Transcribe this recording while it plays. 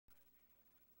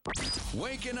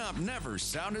Waking up never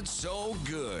sounded so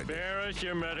good. Bear us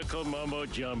your medical mumbo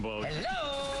jumbo.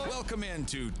 Hello? Welcome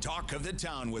into Talk of the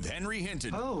Town with Henry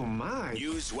Hinton. Oh, my.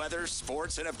 News, weather,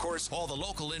 sports, and of course, all the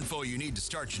local info you need to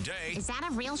start your day. Is that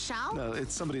a real show? No,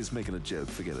 it's somebody who's making a joke.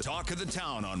 Forget it. Talk of the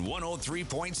Town on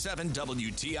 103.7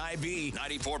 WTIB,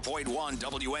 94.1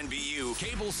 WNBU,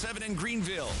 Cable 7 in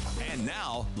Greenville. And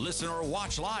now, listen or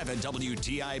watch live at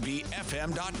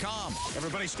WTIBFM.com.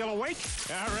 Everybody still awake?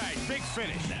 All right, big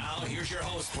finish. Now, here's your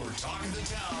host for Talk of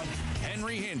the Town,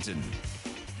 Henry Hinton.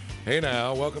 Hey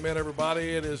now, welcome in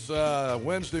everybody. It is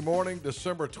Wednesday morning,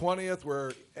 December 20th.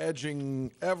 We're edging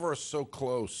ever so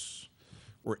close.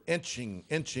 We're inching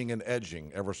and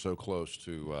edging ever so close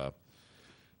to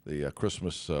the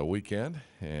Christmas weekend.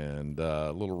 And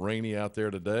a little rainy out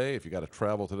there today. If you got to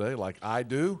travel today, like I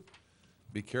do,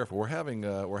 be careful. We're having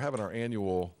our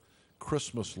annual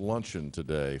Christmas luncheon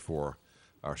today for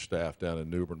our staff down in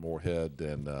New Bern, Moorhead,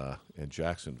 and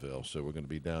Jacksonville. So we're going to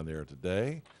be down there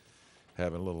today,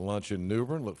 having a little lunch in New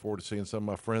Bern. Look forward to seeing some of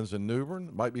my friends in New Bern.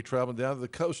 Might be traveling down to the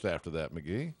coast after that,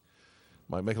 McGee.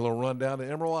 Might make a little run down to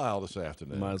Emerald Isle this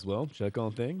afternoon. Might as well check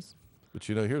on things. But,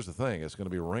 you know, here's the thing. It's going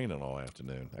to be raining all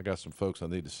afternoon. I got some folks I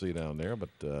need to see down there, but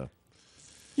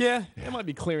Yeah, it might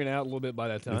be clearing out a little bit by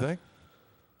that time. you think?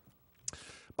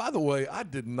 By the way, I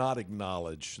did not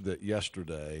acknowledge that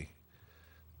yesterday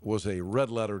was a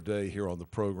red letter day here on the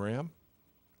program.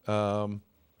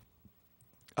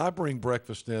 I bring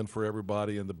breakfast in for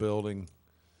everybody in the building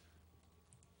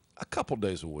a couple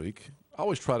days a week. I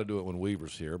always try to do it when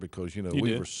Weaver's here because, you know, You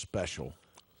do. Weaver's special.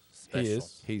 He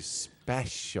is. He's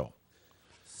special.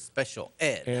 Special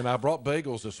ed. And I brought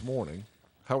bagels this morning.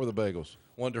 How were the bagels?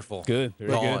 Wonderful. Good.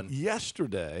 Very Gone. good.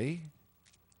 Yesterday,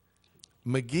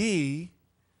 McGee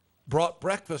brought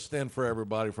breakfast in for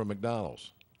everybody from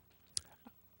McDonald's.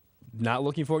 Not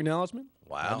looking for acknowledgement?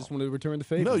 Wow. I just wanted to return the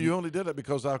favor. No, you only did it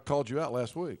because I called you out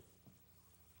last week.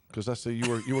 Because I said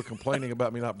you were complaining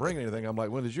about me not bringing anything. I'm like,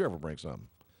 when did you ever bring something?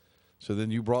 So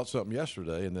then you brought something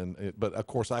yesterday, and then but of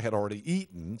course I had already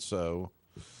eaten, so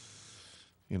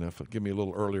you know, give me a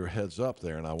little earlier heads up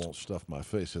there, and I won't stuff my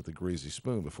face at the greasy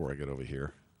spoon before I get over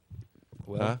here.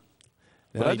 Well, Huh?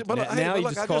 now, But you, I- but now hey, but you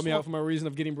look, just I called just me want- out for my reason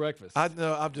of getting breakfast. I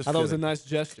know. I'm just. I thought it was a kidding. nice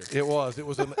gesture. It was. It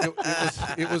was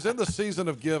in the season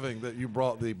of giving that you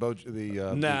brought the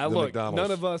Nah, the look, McDonald's.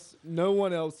 none of us, no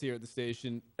one else here at the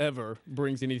station ever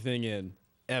brings anything in.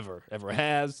 Ever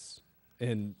has.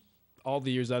 In all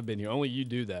the years I've been here. Only you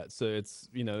do that. So it's,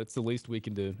 you know, it's the least we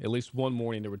can do. At least one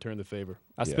morning to return the favor.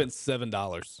 I Yeah. spent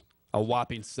 $7. A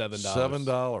whopping $7.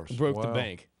 $7. Broke the Wow.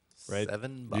 bank. Right?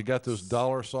 $7. You got those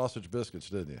dollar sausage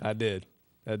biscuits, didn't you? I did.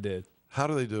 How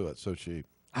do they do it so cheap?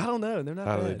 I don't know. They're not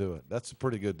How bad. do they do it? That's a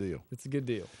pretty good deal. It's a good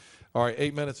deal. All right,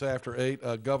 8 minutes after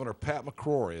 8, Governor Pat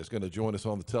McCrory is going to join us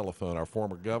on the telephone. Our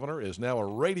former governor is now a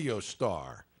radio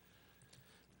star.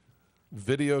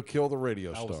 Video killed the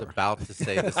radio I star. was about to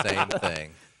say the same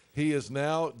thing. He is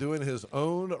now doing his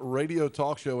own radio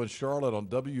talk show in Charlotte on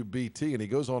WBT, and he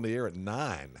goes on the air at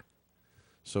 9.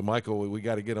 So, Michael, we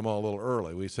got to get him on a little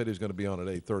early. We said he was going to be on at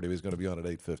 8:30. He's going to be on at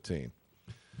 8:15.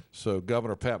 So,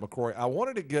 Governor Pat McCrory, I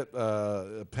wanted to get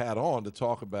Pat on to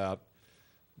talk about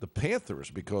the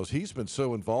Panthers because he's been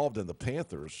so involved in the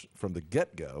Panthers from the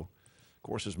get-go. Of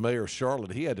course, as mayor of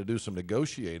Charlotte, he had to do some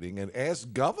negotiating. And as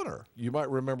governor, you might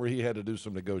remember he had to do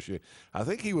some negotiating. I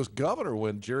think he was governor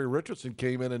when Jerry Richardson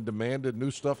came in and demanded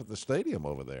new stuff at the stadium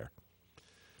over there.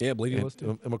 Yeah, I believe he was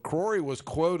too. And McCrory was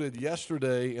quoted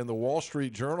yesterday in the Wall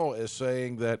Street Journal as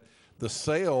saying that the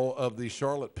sale of the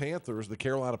Charlotte Panthers, the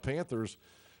Carolina Panthers,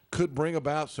 could bring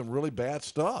about some really bad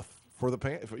stuff for the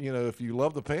if you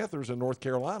love the Panthers in North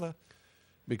Carolina,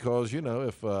 because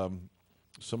if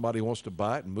somebody wants to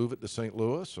buy it and move it to St.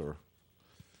 Louis, or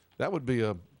that would be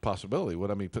a possibility.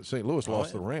 St. Louis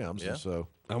lost the Rams, Yeah. and so.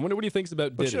 I wonder what he thinks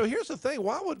about But Diddy. here's the thing: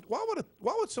 why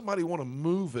would somebody want to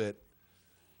move it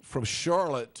from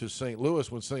Charlotte to St.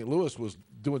 Louis when St. Louis was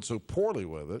doing so poorly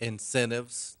with it?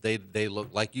 Incentives, they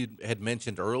look like you had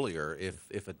mentioned earlier.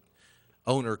 If an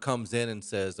owner comes in and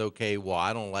says, okay, well,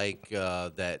 I don't like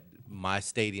that my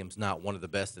stadium's not one of the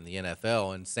best in the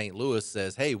NFL, and St. Louis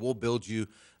says, hey, we'll build you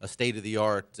a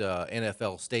state-of-the-art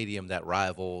NFL stadium that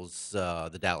rivals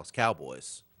the Dallas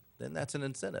Cowboys, then that's an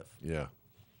incentive. Yeah.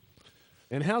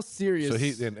 And how serious?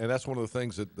 So and that's one of the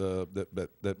things that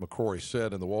that McCrory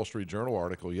said in the Wall Street Journal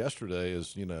article yesterday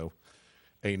is,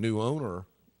 a new owner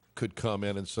could come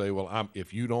in and say, well,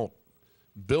 if you don't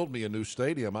build me a new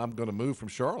stadium, I'm going to move from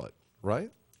Charlotte,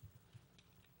 right?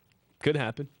 Could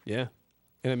happen, yeah.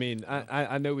 And I mean,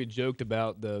 I know we joked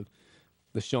about the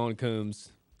Sean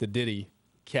Combs, the Diddy,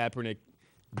 Kaepernick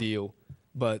deal,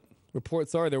 but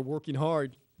reports are they're working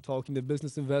hard talking to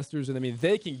business investors, and I mean,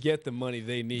 they can get the money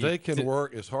they need. They can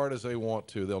work as hard as they want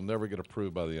to. They'll never get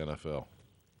approved by the NFL.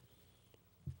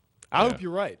 I hope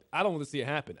you're right. I don't want to see it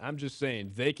happen. I'm just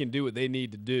saying they can do what they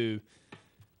need to do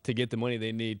to get the money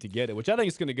they need to get it, which I think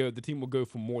is going to go. The team will go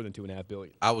for more than $2.5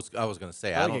 billion. I was going to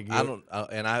say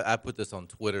I put this on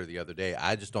Twitter the other day.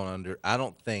 I just I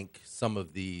don't think some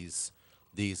of these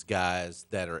guys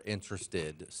that are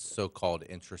so-called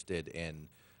interested in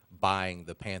buying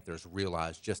the Panthers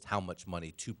realize just how much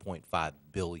money $2.5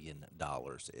 billion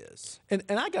is. And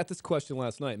I got this question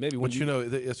last night. Maybe when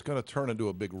it's going to turn into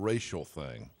a big racial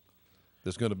thing.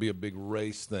 There's going to be a big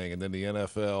race thing, and then the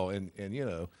NFL, and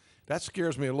that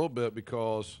scares me a little bit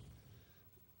because,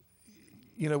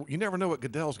 you never know what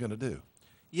Goodell's going to do.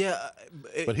 Yeah,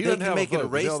 but he they doesn't can have make a it a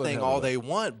vote. race Goodell doesn't thing have a all vote. they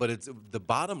want, but it's the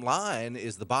bottom line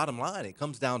is the bottom line. It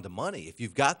comes down to money. If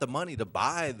you've got the money to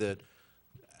buy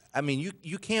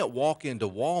you can't walk into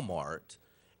Walmart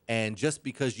and just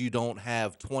because you don't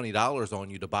have $20 on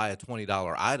you to buy a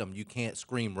 $20 item, you can't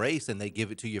scream race and they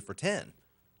give it to you for $10.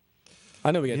 I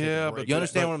know we got to take a break. But you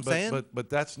understand what I'm saying? But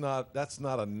that's not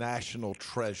a national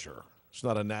treasure. It's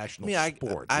not a national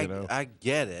sport. I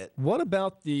get it. What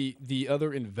about the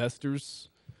other investors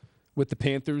with the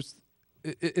Panthers?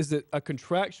 Is it a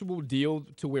contractual deal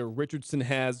to where Richardson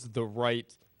has the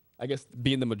right, I guess,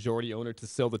 being the majority owner to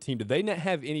sell the team? Do they not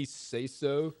have any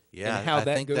say-so in how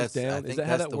that goes down? I think is that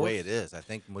how that's that the works? way it is. I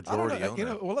think majority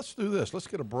owner. Well, let's do this. Let's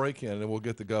get a break in, and we'll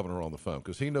get the governor on the phone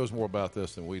because he knows more about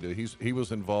this than we do. He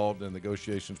was involved in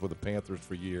negotiations with the Panthers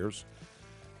for years,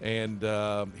 and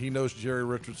he knows Jerry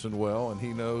Richardson well, and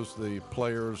he knows the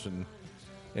players and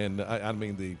I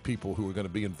mean the people who are going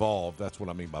to be involved. That's what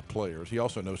I mean by players. He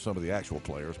also knows some of the actual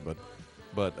players, but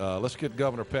let's get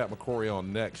Governor Pat McCrory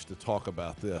on next to talk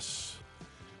about this,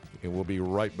 and we'll be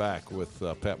right back with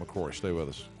Pat McCrory. Stay with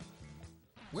us.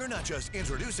 We're not just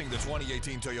introducing the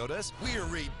 2018 Toyotas, we're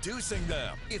reducing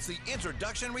them. It's the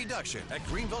introduction reduction at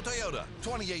Greenville Toyota.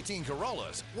 2018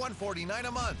 Corollas, $149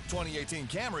 a month. 2018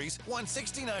 Camrys,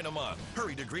 $169 a month.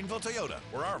 Hurry to Greenville Toyota,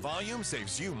 where our volume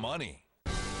saves you money.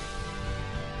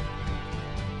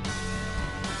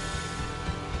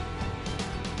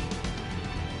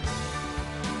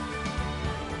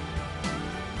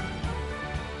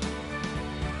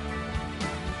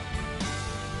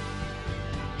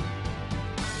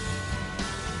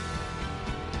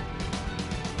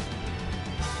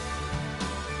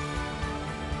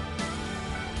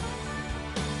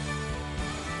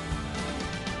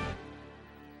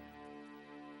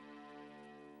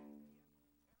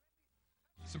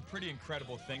 Some pretty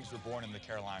incredible things were born in the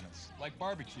Carolinas, like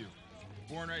barbecue.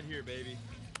 Born right here, baby.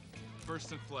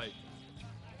 First in flight.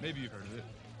 Maybe you've heard of it.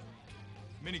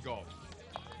 Mini golf.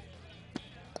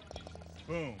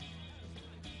 Boom.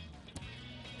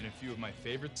 And a few of my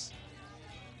favorites,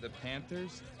 the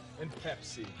Panthers and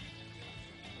Pepsi.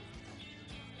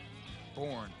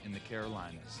 Born in the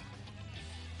Carolinas.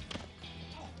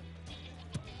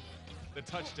 The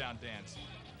touchdown dance.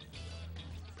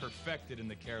 Perfected in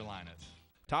the Carolinas.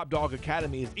 Top Dog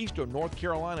Academy is Eastern North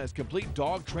Carolina's complete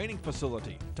dog training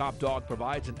facility. Top Dog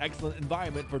provides an excellent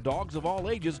environment for dogs of all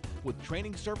ages with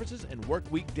training services and work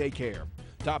week daycare.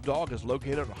 Top Dog is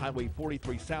located on Highway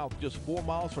 43 South, just 4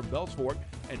 miles from Bells Fork,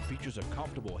 and features a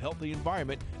comfortable, healthy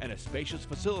environment and a spacious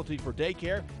facility for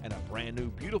daycare and a brand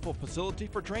new, beautiful facility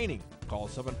for training. Call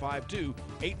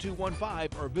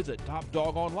 752-8215 or visit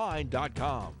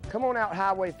TopDogOnline.com. Come on out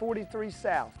Highway 43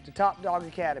 South to Top Dog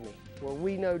Academy, where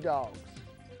we know dogs.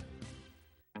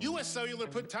 U.S. Cellular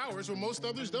put towers where most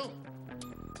others don't.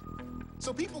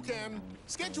 So people can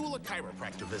schedule a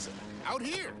chiropractor visit out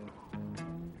here.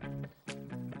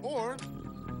 Or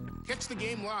catch the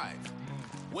game live,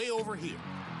 way over here.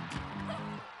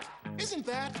 Isn't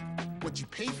that what you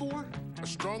pay for? A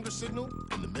stronger signal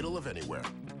in the middle of anywhere.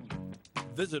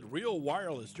 Visit Real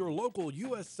Wireless, your local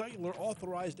U.S. Cellular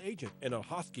authorized agent in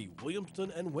Ahoskie,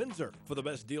 Williamston, and Windsor for the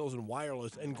best deals in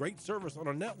wireless and great service on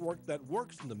a network that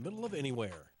works in the middle of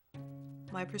anywhere.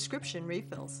 My prescription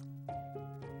refills.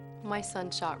 My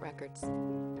sunshot records.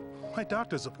 My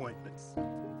doctor's appointments.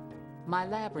 My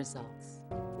lab results.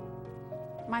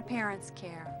 My parents'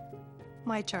 care.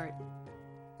 My chart.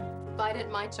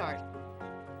 Vidant MyChart.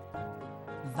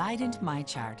 Vidant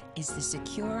MyChart is the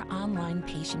secure online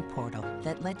patient portal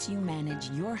that lets you manage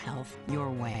your health your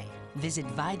way. Visit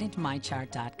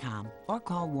VidantMyChart.com or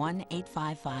call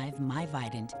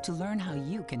 1-855-MyVidant to learn how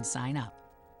you can sign up.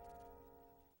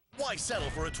 Why settle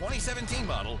for a 2017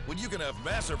 model when you can have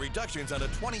massive reductions on a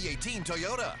 2018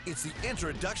 Toyota? It's the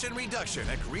introduction reduction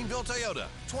at Greenville Toyota.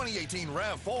 2018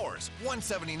 RAV4s,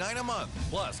 $179 a month.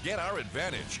 Plus, get our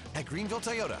advantage at Greenville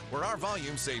Toyota, where our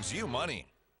volume saves you money.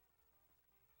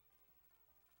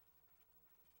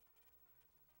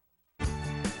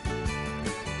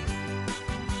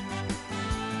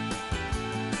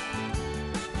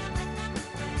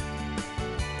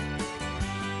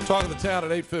 Talk of the Town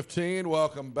at 8:15.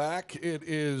 Welcome back. It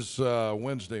is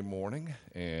Wednesday morning,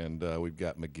 and we've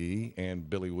got McGee and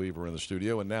Billy Weaver in the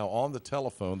studio. And now on the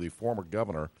telephone, the former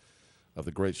governor of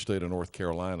the great state of North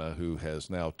Carolina, who has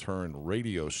now turned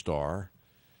radio star.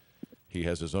 He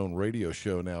has his own radio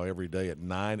show now every day at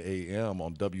 9 a.m.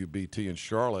 on WBT in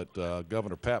Charlotte.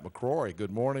 Governor Pat McCrory.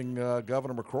 Good morning,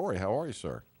 Governor McCrory. How are you,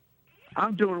 sir?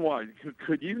 I'm doing well.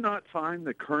 Could you not find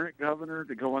the current governor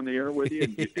to go on the air with you,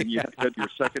 and you had your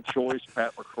second choice,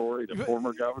 Pat McCrory, the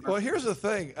former governor? Well, here's the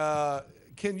thing.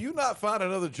 Can you not find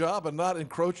another job and not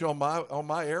encroach on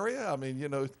my area? I mean, you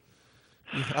know,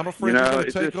 I'm afraid you're going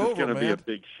to take over, man. This is going to be a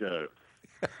big show.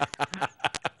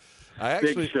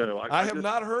 Big show. I have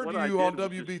not heard you on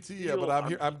WBT yet, but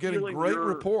I'm getting great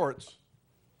reports.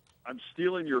 I'm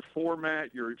stealing your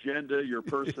format, your agenda, your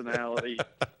personality,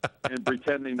 and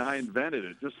pretending I invented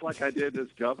it, just like I did as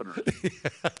governor.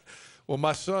 Yeah. Well,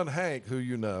 my son Hank, who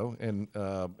you know, and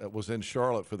was in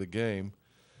Charlotte for the game,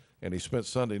 and he spent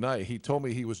Sunday night. He told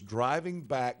me he was driving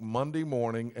back Monday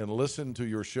morning and listened to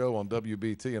your show on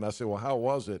WBT, and I said, well, how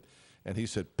was it? And he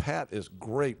said, Pat is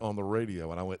great on the radio.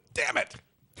 And I went, damn it.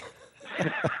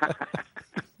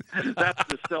 That's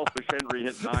the selfish Henry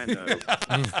hit 9,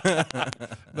 though.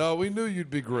 No, we knew you'd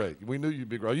be great. We knew you'd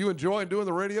be great. Are you enjoying doing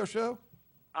the radio show?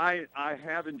 I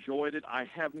have enjoyed it. I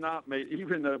have not made,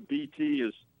 even though BT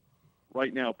is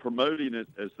right now promoting it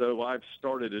as though I've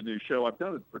started a new show. I've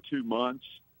done it for 2 months,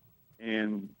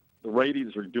 and the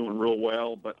ratings are doing real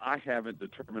well, but I haven't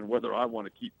determined whether I want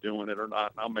to keep doing it or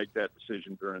not. I'll make that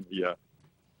decision during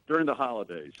the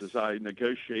holidays as I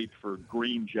negotiate for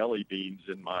green jelly beans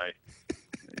in my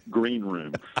green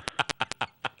room.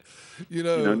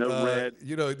 No red.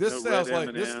 This no sounds red like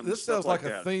M&Ms, this sounds like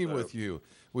that, a theme so. with you.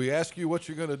 We ask you what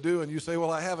you're going to do, and you say,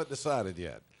 "Well, I haven't decided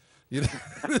yet." You know,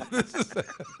 this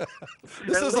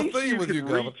is a theme with you,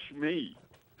 Governor. Reach me.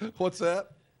 What's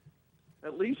that?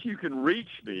 At least you can reach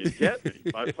me and get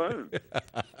me by phone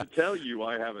to tell you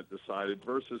I haven't decided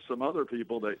versus some other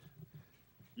people that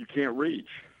you can't reach.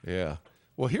 Yeah.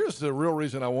 Well, here's the real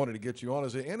reason I wanted to get you on.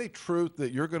 Is there any truth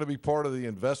that you're going to be part of the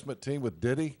investment team with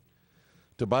Diddy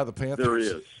to buy the Panthers? There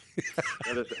is.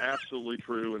 That is absolutely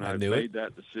true, and I've made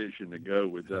that decision to go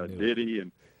with Diddy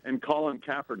and Colin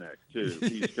Kaepernick, too.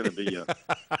 He's going to be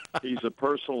he's a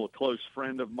personal, close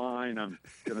friend of mine. I'm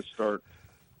going to start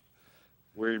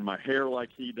wearing my hair like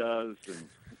he does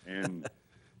and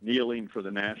kneeling for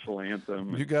the national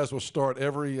anthem. You guys will start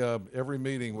every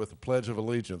meeting with the Pledge of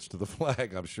Allegiance to the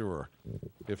flag, I'm sure.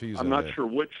 If he's I'm not sure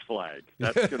which flag.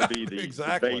 That's going to be the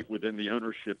debate within the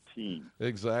ownership team.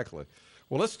 Exactly.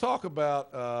 Well, let's talk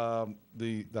about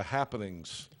the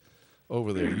happenings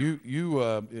over there.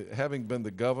 You having been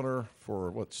the governor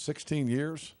for 16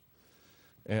 years?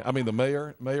 And, I mean, the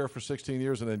mayor for 16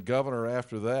 years, and then governor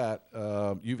after that.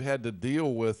 You've had to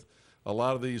deal with a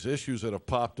lot of these issues that have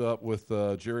popped up with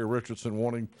Jerry Richardson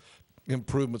wanting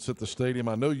improvements at the stadium.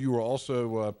 I know you were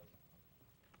also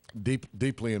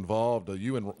deeply involved.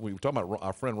 We were talking about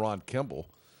our friend Ron Kimball,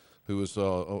 who was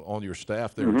on your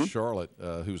staff there in Charlotte,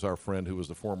 who's our friend, who was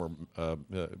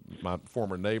my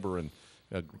former neighbor and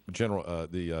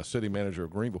the city manager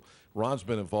of Greenville. Ron's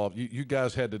been involved. You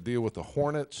guys had to deal with the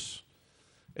Hornets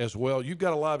as well. You've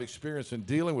got a lot of experience in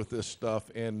dealing with this stuff,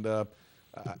 and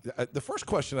the first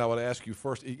question I would ask you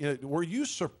first, were you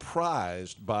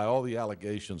surprised by all the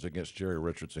allegations against Jerry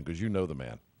Richardson? Because you know the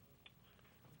man.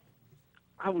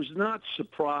 I was not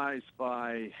surprised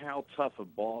by how tough a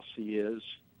boss he is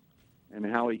and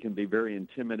how he can be very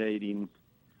intimidating.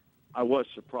 I was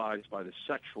surprised by the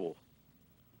sexual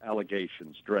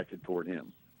allegations directed toward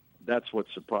him. That's what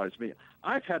surprised me.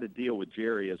 I've had to deal with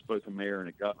Jerry as both a mayor and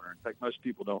a governor. In fact, most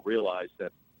people don't realize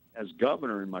that as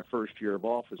governor in my first year of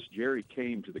office, Jerry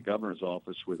came to the governor's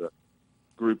office with a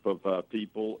group of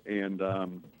people, and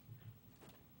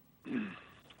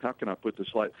how can I put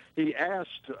this like? He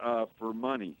asked for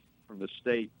money from the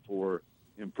state for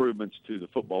improvements to the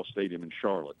football stadium in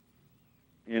Charlotte.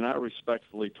 And I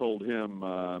respectfully told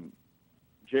him,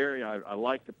 Jerry, I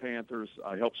like the Panthers.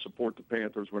 I helped support the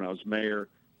Panthers when I was mayor,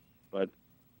 but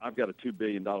I've got a $2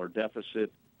 billion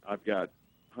deficit. I've got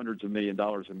hundreds of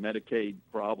 $millions in Medicaid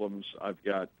problems. I've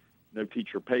got no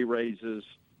teacher pay raises.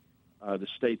 The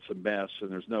state's a mess,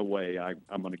 and there's no way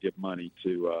I'm going to give money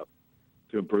to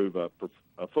improve a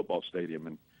football stadium.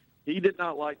 And he did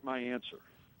not like my answer.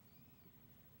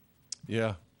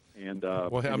 Yeah. And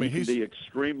he can be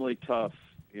extremely tough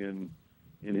in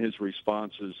his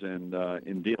responses and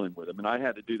in dealing with him. And I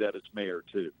had to do that as mayor,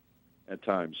 too, at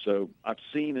times. So I've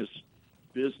seen his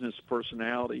business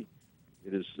personality.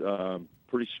 It is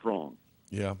pretty strong.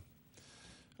 Yeah.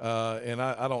 And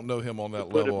I don't know him on that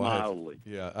put it level. mildly.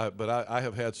 But I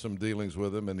have had some dealings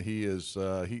with him, and he is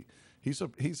he's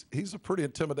a pretty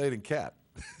intimidating cat.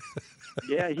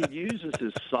 Yeah, he uses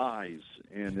his size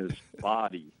and his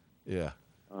body, Yeah.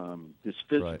 his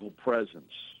physical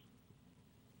presence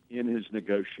in his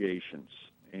negotiations.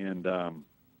 And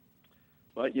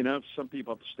but some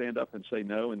people have to stand up and say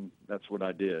no, and that's what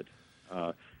I did.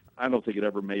 I don't think it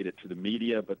ever made it to the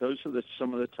media, but those are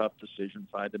some of the tough decisions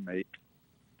I had to make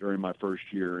during my first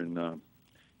year in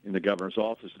the governor's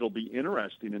office. It'll be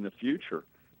interesting in the future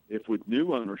if, with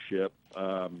new ownership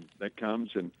that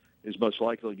comes and is most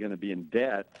likely going to be in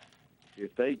debt,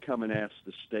 if they come and ask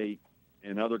the state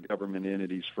and other government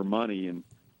entities for money, and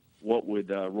what would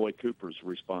Roy Cooper's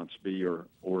response be, or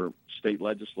state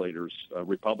legislators,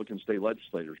 Republican state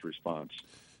legislators' response?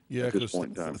 Yeah, at this because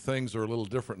point in time. things are a little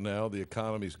different now. The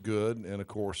economy's good, and of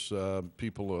course,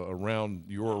 people around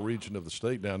your region of the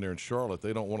state down there in Charlotte,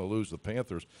 they don't want to lose the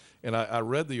Panthers. And I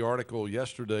read the article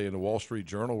yesterday in the Wall Street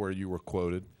Journal where you were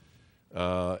quoted,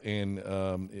 talking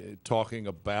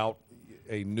about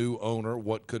a new owner,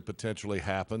 what could potentially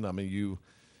happen. I mean, you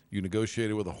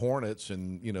negotiated with the Hornets,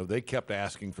 and they kept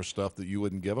asking for stuff that you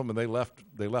wouldn't give them, and they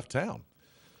left town.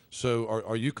 So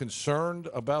are you concerned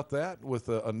about that with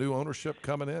a new ownership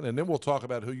coming in? And then we'll talk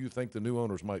about who you think the new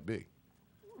owners might be.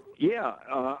 Yeah,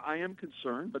 I am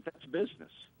concerned, but that's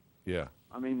business. Yeah.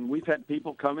 I mean, we've had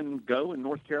people come and go in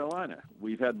North Carolina.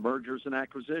 We've had mergers and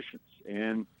acquisitions.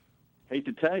 And hate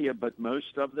to tell you, but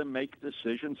most of them make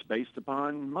decisions based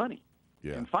upon money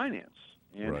and finance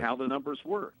and how the numbers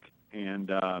work. And,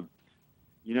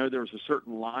 there was a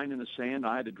certain line in the sand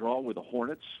I had to draw with the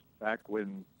Hornets back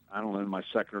when, I don't know, in my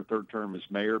second or third term as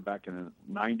mayor back in the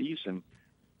 90s. And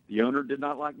the owner did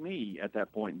not like me at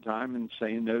that point in time and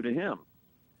saying no to him.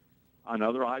 On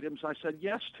other items, I said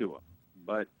yes to him.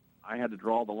 But I had to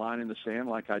draw the line in the sand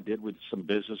like I did with some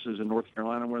businesses in North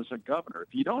Carolina when I was a governor.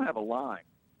 If you don't have a line,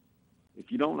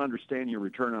 if you don't understand your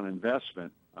return on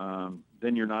investment,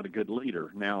 then you're not a good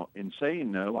leader. Now, in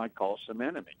saying no, I caused some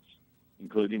enemies,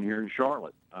 including here in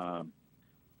Charlotte.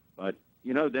 But,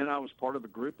 then I was part of a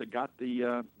group that got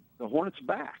the Hornets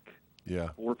back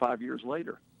 4 or 5 years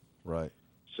later. Right.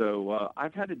 So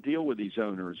I've had to deal with these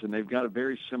owners, and they've got a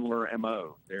very similar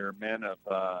MO. They're men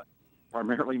of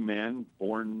primarily men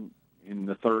born in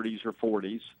the 30s or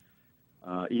 40s,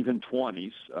 even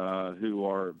 20s,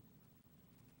 who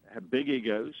have big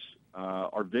egos,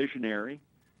 are visionary,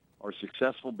 are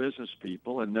successful business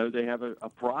people, and know they have a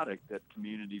product that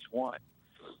communities want.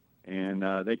 And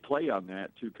they play on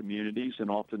that to communities, and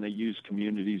often they use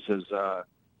communities as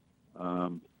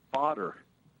fodder,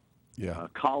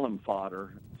 column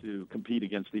fodder to compete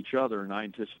against each other, and I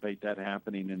anticipate that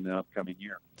happening in the upcoming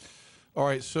year. All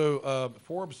right, so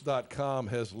Forbes.com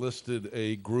has listed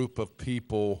a group of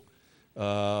people,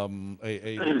 a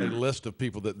list of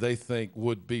people that they think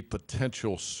would be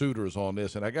potential suitors on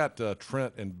this. And I got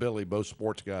Trent and Billy, both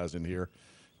sports guys, in here.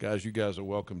 Guys, you guys are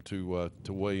welcome to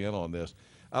weigh in on this.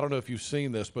 I don't know if you've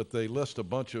seen this, but they list a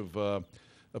bunch of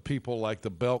people like the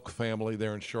Belk family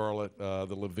there in Charlotte,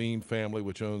 the Levine family,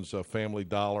 which owns Family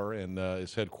Dollar and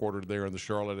is headquartered there in the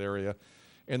Charlotte area.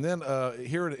 And then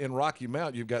here in Rocky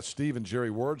Mount, you've got Steve and Jerry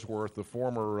Wordsworth, the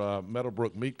former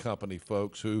Meadowbrook Meat Company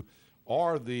folks, who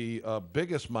are the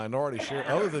biggest minority share.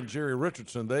 Other than Jerry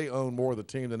Richardson, they own more of the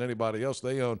team than anybody else.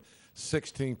 They own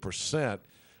 16%.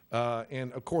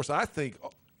 And, of course, I think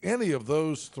any of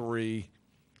those three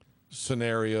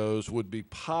scenarios would be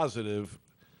positive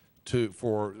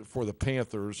for the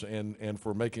Panthers and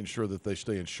for making sure that they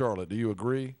stay in Charlotte. Do you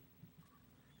agree?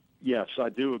 Yes, I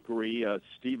do agree.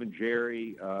 Steve and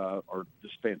Jerry are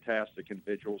just fantastic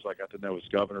individuals. I got to know as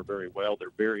governor very well. They're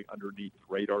very underneath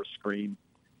the radar screen.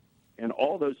 And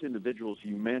all those individuals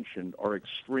you mentioned are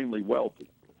extremely wealthy.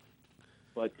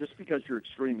 But just because you're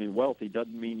extremely wealthy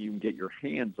doesn't mean you can get your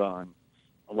hands on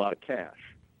a lot of cash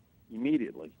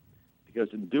immediately.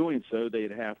 Because in doing so, they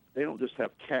don't just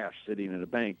have cash sitting in a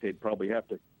bank. They'd probably have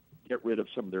to get rid of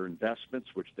some of their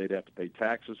investments, which they'd have to pay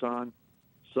taxes on.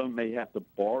 Some may have to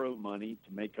borrow money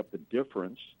to make up the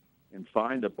difference and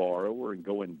find a borrower and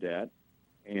go in debt.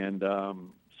 And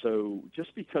so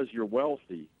just because you're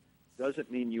wealthy doesn't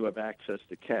mean you have access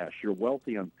to cash. You're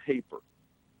wealthy on paper.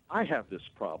 I have this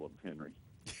problem, Henry.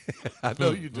 I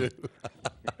know you do.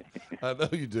 I know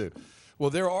you do. Well,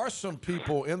 there are some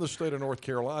people in the state of North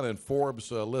Carolina, and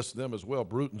Forbes lists them as well.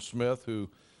 Bruton Smith, who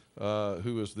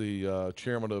is the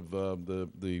chairman of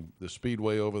the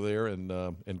Speedway over there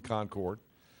in Concord.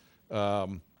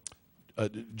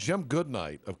 Jim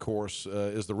Goodnight, of course,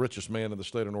 is the richest man in the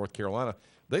state of North Carolina.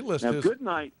 They list now, his.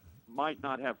 Goodnight might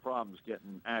not have problems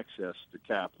getting access to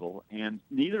capital, and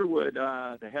neither would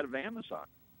the head of Amazon.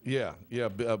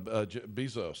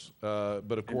 Bezos.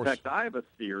 But of course, in fact, I have a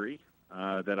theory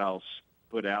that I'll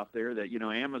put out there that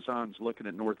Amazon's looking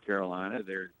at North Carolina.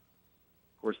 They're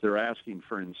asking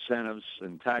for incentives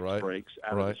and tax breaks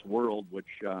out of this world, which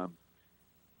our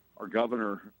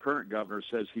current governor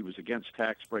says he was against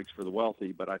tax breaks for the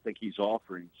wealthy, but I think he's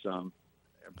offering some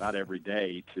about every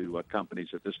day to companies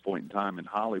at this point in time in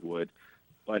Hollywood.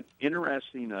 But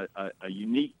interesting, a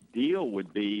unique deal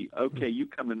would be, okay, you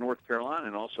come to North Carolina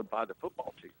and also buy the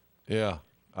football team. Yeah,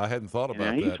 I hadn't thought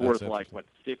about that. He's worth $50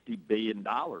 billion.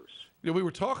 Yeah, we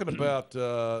were talking about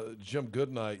Jim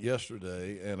Goodnight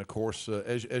yesterday, and of course,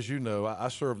 as you know, I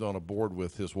served on a board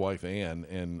with his wife Ann,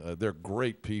 and they're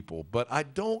great people. But I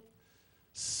don't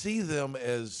see them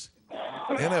as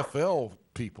NFL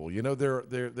people.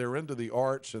 They're into the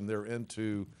arts, and they're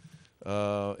into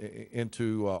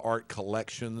art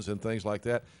collections and things like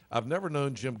that. I've never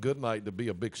known Jim Goodnight to be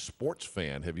a big sports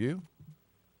fan. Have you?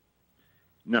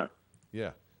 No.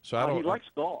 Yeah. So he likes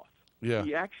golf. Yeah.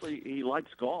 He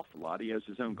likes golf a lot. He has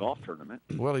his own golf tournament.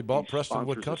 Well, he bought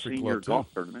Prestonwood Country Club too. Golf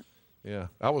tournament. Yeah.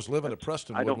 I was living at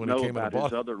Prestonwood when he he don't came know in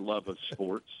about his other love of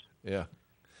sports. Yeah.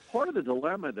 Part of the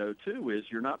dilemma, though, too, is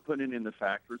you're not putting in the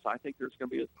factors. I think there's going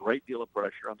to be a great deal of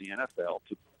pressure on the NFL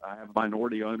to have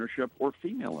minority ownership or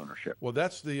female ownership. Well,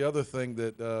 that's the other thing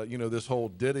that, this whole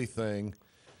Diddy thing,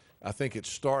 I think it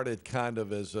started kind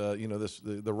of as,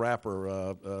 the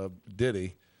rapper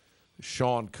Diddy,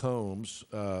 Sean Combs,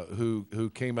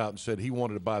 who came out and said he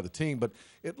wanted to buy the team. But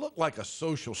it looked like a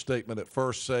social statement at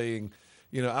first saying,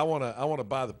 I want to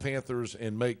buy the Panthers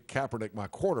and make Kaepernick my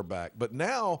quarterback. But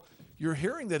now you're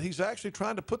hearing that he's actually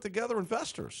trying to put together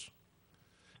investors.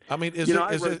 I mean, is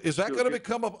that going to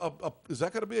become is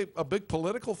that going to be a big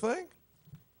political thing?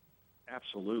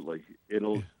 Absolutely,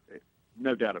 it'll,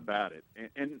 no doubt about it.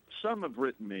 And some have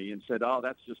written me and said, "Oh,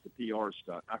 that's just a PR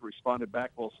stunt." I responded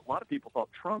back, "Well, a lot of people thought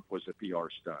Trump was a PR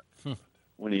stunt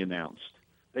when he announced."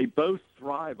 They both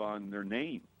thrive on their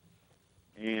name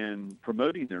and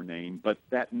promoting their name, but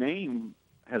that name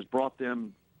has brought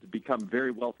them to become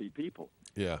very wealthy people.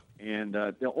 Yeah. And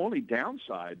the only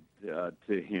downside to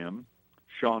him,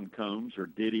 Sean Combs, or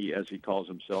Diddy as he calls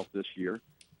himself this year,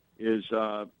 is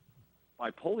by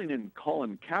pulling in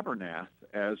Colin Kaepernick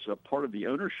as a part of the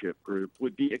ownership group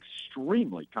would be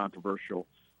extremely controversial,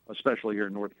 especially here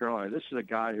in North Carolina. This is a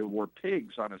guy who wore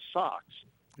pigs on his socks,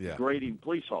 grading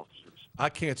police officers. I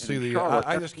can't see the.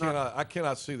 I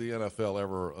cannot see the NFL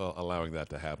ever allowing that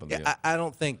to happen. Yeah, I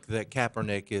don't think that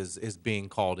Kaepernick is being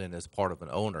called in as part of an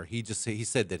owner. He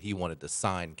said that he wanted to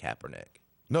sign Kaepernick.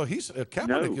 No,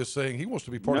 Kaepernick is saying he wants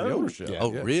to be part of the ownership. Yeah.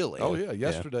 Oh, really? Oh, yeah.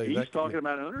 Yesterday, he's talking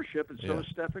about ownership, and so is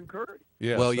Stephen Curry.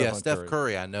 Yeah. Well, Steph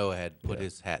Curry, I know, had put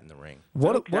his hat in the ring.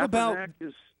 What about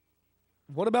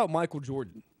Michael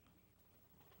Jordan?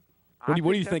 What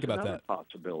do you think about that?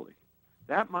 Possibility.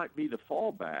 That might be the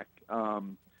fallback.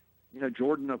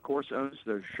 Jordan, of course, owns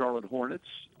the Charlotte Hornets.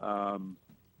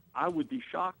 I would be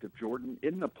shocked if Jordan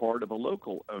isn't a part of a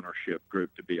local ownership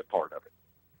group to be a part of it.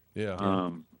 Yeah.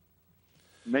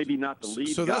 Maybe not the lead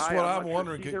guy. So that's what I'm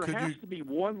wondering. There has to be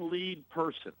one lead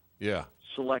person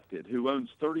selected who owns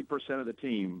 30% of the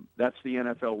team. That's the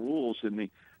NFL rules. And the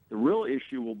real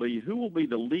issue will be who will be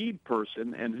the lead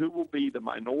person and who will be the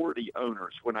minority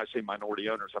owners. When I say minority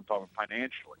owners, I'm talking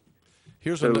financially.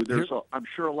 I'm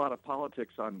sure a lot of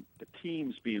politics on the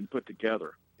teams being put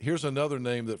together. Here's another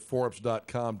name that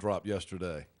Forbes.com dropped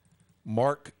yesterday,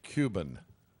 Mark Cuban.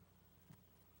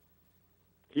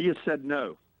 He has said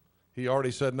no. He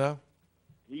already said no?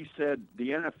 He said the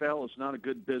NFL is not a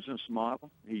good business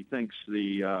model. He thinks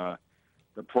the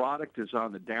product is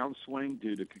on the downswing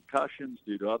due to concussions,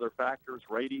 due to other factors,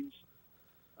 ratings.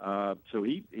 So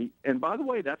he and by the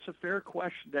way, that's a fair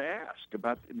question to ask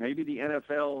about maybe the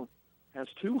NFL has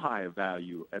too high a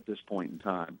value at this point in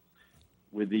time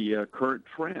with the current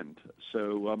trend.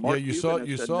 So Mark you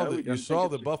Cuban saw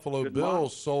the Buffalo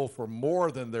Bills sold for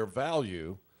more than their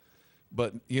value.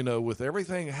 But, with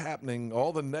everything happening,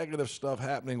 all the negative stuff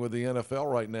happening with the NFL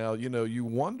right now, you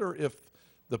wonder if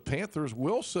the Panthers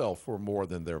will sell for more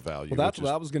than their value. Well, that's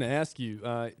what I was going to ask you.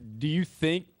 Do you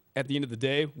think at the end of the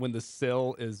day, when the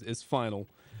sale is final,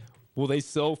 will they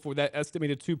sell for that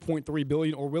estimated $2.3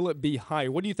 billion, or will it be higher?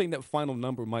 What do you think that final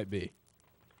number might be?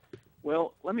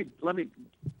 Well, let me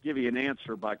give you an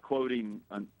answer by quoting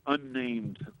an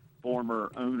unnamed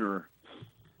former owner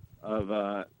of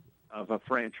a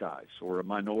franchise or a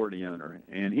minority owner,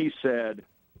 and he said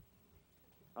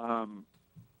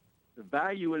the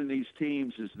value in these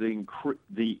teams is the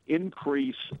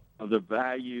increase of the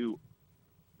value,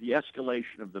 the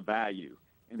escalation of the value.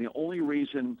 And the only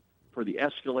reason for the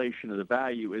escalation of the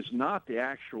value is not the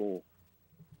actual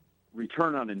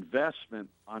return on investment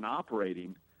on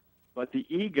operating, but the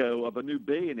ego of a new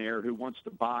billionaire who wants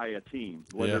to buy a team,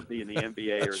 whether it be in the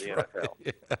NBA or the NFL.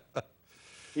 Yeah.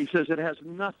 He says it has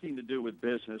nothing to do with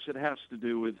business. It has to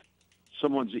do with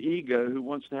someone's ego who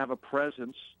wants to have a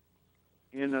presence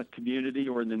in a community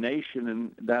or in the nation,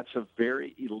 and that's a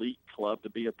very elite club to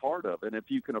be a part of. And if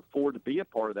you can afford to be a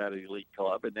part of that elite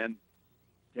club and then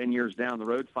 10 years down the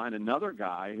road find another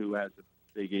guy who has a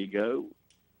big ego,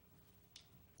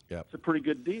 it's a pretty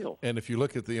good deal. And if you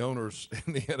look at the owners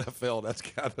in the NFL, that's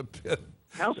kind of been –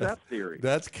 how's that theory?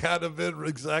 That's kind of been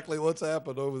exactly what's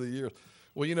happened over the years.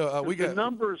 Well, you know, the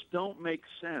numbers don't make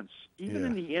sense. Even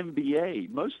in the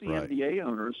NBA, most of the NBA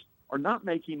owners are not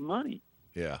making money.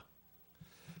 Yeah.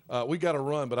 We got to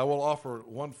run, but I will offer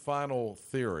one final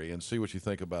theory and see what you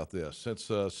think about this. Since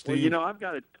Steve, well, you know, I've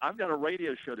got a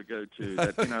radio show to go to.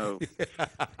 That you know,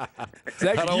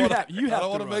 I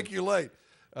don't want to make you late.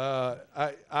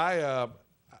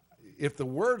 If the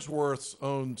Wordsworths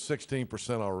own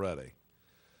 16% already,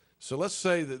 so let's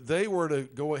say that they were to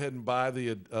go ahead and buy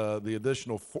the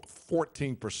additional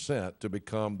 14% to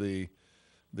become the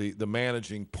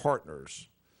managing partners.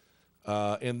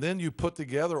 And then you put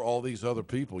together all these other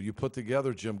people. You put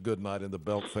together Jim Goodnight and the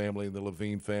Belk family and the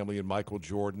Levine family and Michael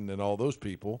Jordan and all those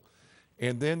people,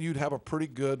 and then you'd have a pretty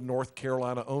good North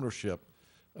Carolina ownership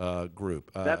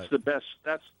group. That's the best.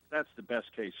 That's the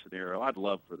best case scenario. I'd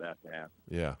love for that to happen.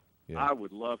 Yeah. I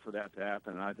would love for that to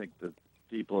happen. And I think the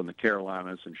people in the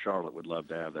Carolinas and Charlotte would love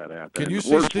to have that happen. Can you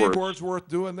see Steve Wordsworth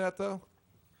doing that though?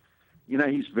 You know,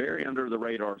 he's very under the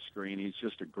radar screen. He's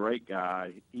just a great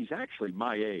guy. He's actually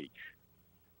my age.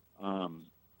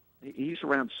 He's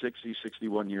around 60,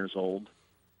 61 years old,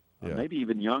 maybe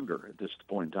even younger at this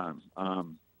point in time.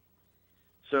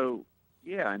 So,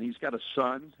 yeah, and he's got a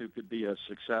son who could be a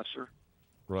successor.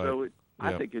 Right. So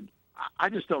I think I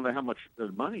just don't know how much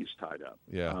the money's tied up.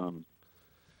 Yeah.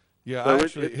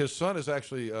 So his son is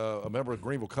actually a member of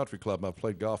Greenville Country Club, and I've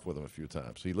played golf with him a few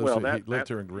times. He lives he lived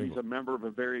here in Greenville. He's a member of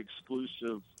a very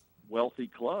exclusive, wealthy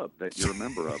club that you're a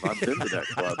member of. I've been to that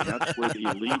club. That's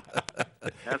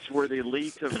where the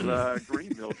elite of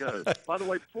Greenville goes. By the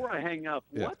way, before I hang up,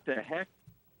 what the heck?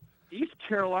 East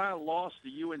Carolina lost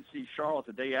to UNC Charlotte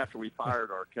the day after we fired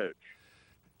our coach.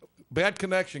 Bad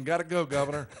connection. Got to go,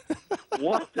 Governor.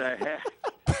 What the heck?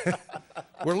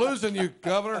 We're losing you,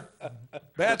 Governor.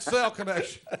 Bad cell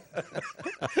connection.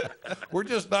 We're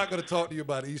just not going to talk to you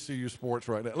about ECU sports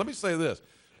right now. Let me say this.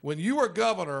 When you were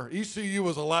governor, ECU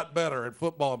was a lot better at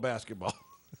football and basketball.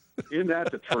 Isn't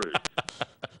that the truth?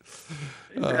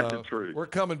 Isn't that the truth? We're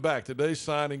coming back. Today's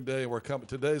signing day.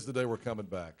 Today's the day we're coming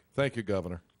back. Thank you,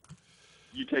 Governor.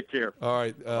 You take care. All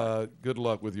right. Good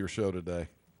luck with your show today.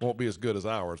 Won't be as good as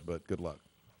ours, but good luck.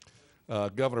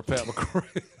 Governor Pat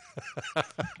McCrory.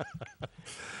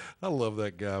 I love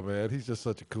that guy, man. He's just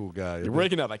such a cool guy. You're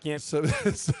breaking up. I can't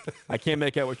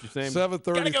make out what you're saying.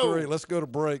 7:33. Go. Let's go to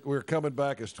break. We're coming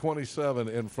back. It's 27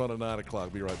 in front of 9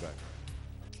 o'clock. Be right back.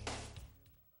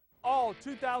 All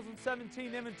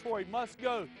 2017 inventory must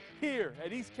go here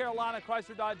at East Carolina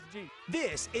Chrysler Dodge Jeep.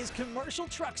 This is commercial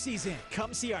truck season.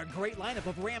 Come see our great lineup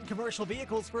of Ram commercial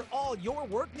vehicles for all your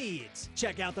work needs.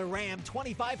 Check out the Ram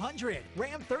 2500,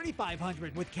 Ram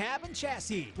 3500 with cab and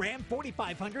chassis, Ram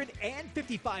 4500 and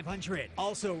 5500.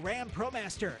 Also Ram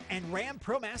ProMaster and Ram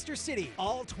ProMaster City.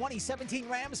 All 2017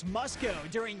 Rams must go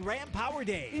during Ram Power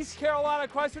Days. East Carolina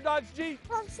Chrysler Dodge Jeep.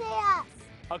 Come see us.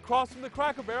 Across from the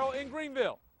Cracker Barrel in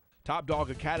Greenville. Top Dog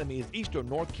Academy is Eastern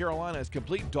North Carolina's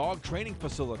complete dog training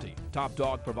facility. Top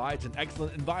Dog provides an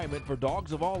excellent environment for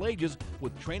dogs of all ages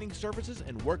with training services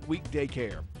and work week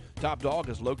daycare. Top Dog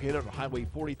is located on Highway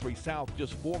 43 South,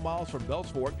 just 4 miles from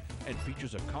Bells Fork, and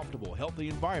features a comfortable, healthy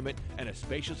environment and a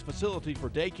spacious facility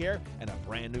for daycare and a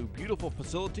brand new, beautiful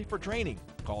facility for training.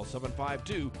 Call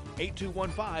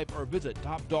 752-8215 or visit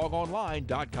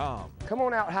TopDogOnline.com. Come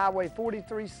on out Highway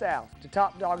 43 South to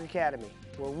Top Dog Academy,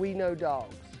 where we know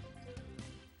dogs.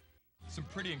 Some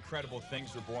pretty incredible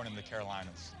things were born in the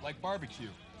Carolinas, like barbecue.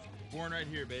 Born right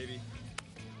here, baby.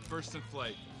 First in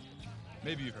flight.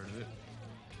 Maybe you've heard of it.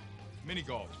 Mini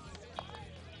golf.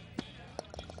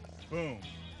 Boom.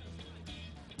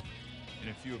 And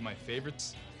a few of my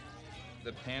favorites,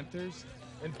 the Panthers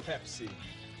and Pepsi.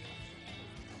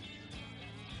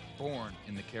 Born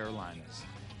in the Carolinas.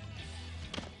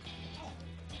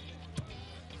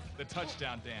 The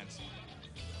touchdown dance.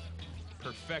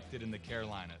 Perfected in the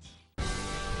Carolinas.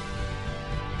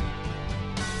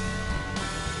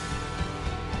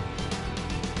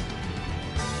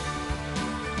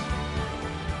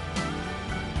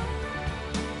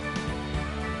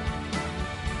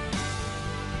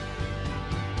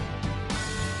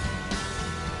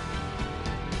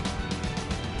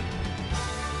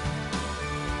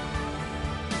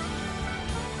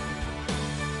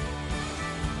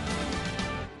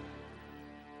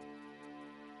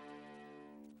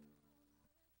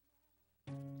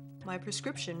 My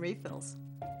prescription refills.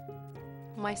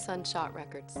 My son shot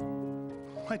records.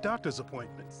 My doctor's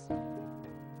appointments.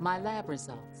 My lab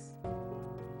results.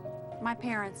 My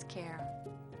parents' care.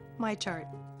 My chart.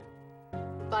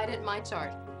 Vidant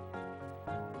MyChart.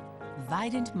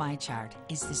 Vidant MyChart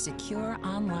is the secure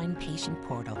online patient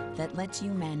portal that lets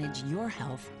you manage your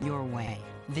health your way.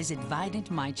 Visit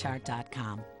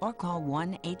VidantMyChart.com or call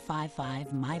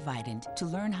 1-855-MyVidant to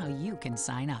learn how you can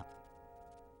sign up.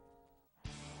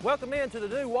 Welcome in to the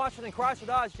new Washington Chrysler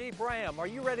Dodge Jeep Ram. Are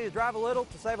you ready to drive a little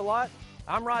to save a lot?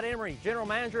 I'm Rod Emery, General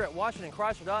Manager at Washington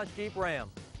Chrysler Dodge Jeep Ram.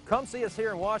 Come see us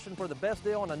here in Washington for the best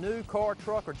deal on a new car,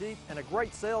 truck, or Jeep and a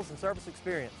great sales and service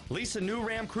experience. Lease a new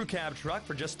Ram Crew Cab truck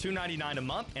for just $299 a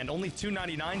month and only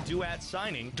 $299 due at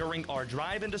signing during our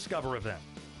Drive and Discover event.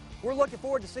 We're looking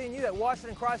forward to seeing you at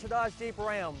Washington Chrysler Dodge Jeep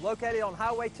Ram, located on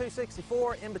Highway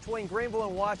 264 in between Greenville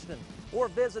and Washington, or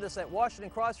visit us at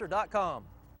WashingtonChrysler.com.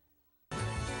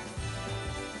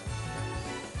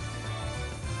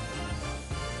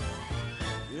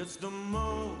 It's the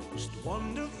most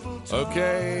wonderful time.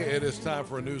 Okay, it is time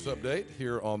for a news update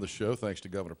here on the show. Thanks to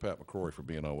Governor Pat McCrory for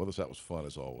being on with us. That was fun,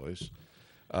 as always.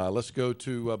 Let's go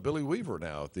to Billy Weaver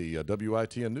now at the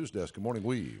WITN News Desk. Good morning,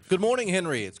 Weave. Good morning,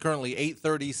 Henry. It's currently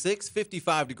 8:36,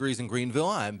 55 degrees in Greenville.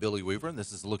 I'm Billy Weaver, and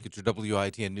this is a look at your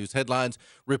WITN News headlines.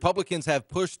 Republicans have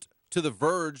pushed to the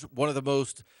verge one of the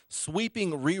most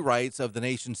sweeping rewrites of the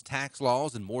nation's tax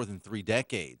laws in more than 3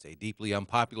 decades. A deeply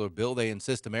unpopular bill they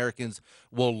insist Americans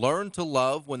will learn to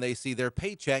love when they see their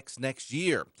paychecks next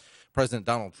year. President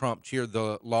Donald Trump cheered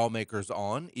the lawmakers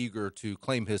on, eager to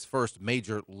claim his first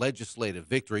major legislative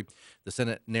victory. The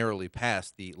Senate narrowly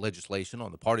passed the legislation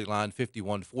on the party line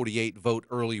 51-48 vote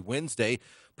early Wednesday.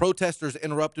 Protesters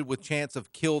interrupted with chants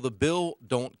of "Kill the bill,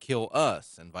 don't kill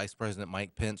us," and Vice President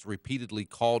Mike Pence repeatedly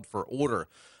called for order.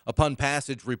 Upon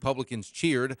passage, Republicans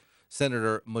cheered.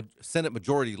 Senate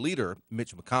Majority Leader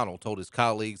Mitch McConnell told his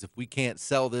colleagues, "If we can't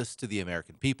sell this to the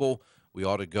American people, we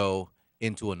ought to go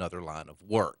into another line of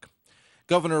work."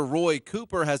 Governor Roy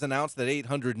Cooper has announced that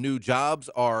 800 new jobs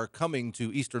are coming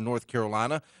to eastern North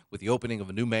Carolina with the opening of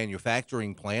a new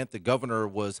manufacturing plant. The governor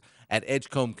was at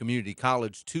Edgecombe Community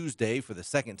College Tuesday for the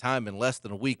second time in less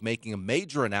than a week, making a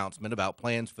major announcement about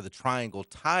plans for the Triangle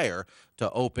Tire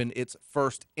to open its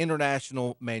first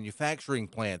international manufacturing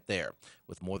plant there.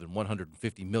 With more than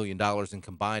 $150 million in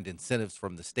combined incentives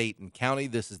from the state and county,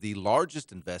 this is the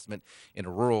largest investment in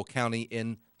a rural county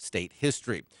in state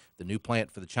history. The new plant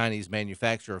for the Chinese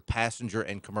manufacturer of passenger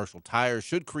and commercial tires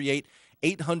should create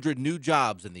 800 new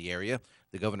jobs in the area.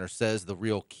 The governor says the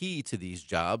real key to these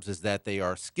jobs is that they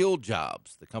are skilled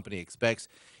jobs. The company expects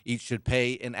each should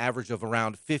pay an average of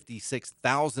around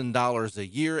 $56,000 a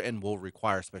year and will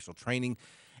require special training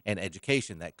and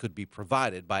education that could be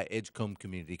provided by Edgecombe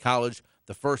Community College.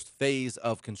 The first phase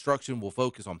of construction will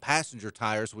focus on passenger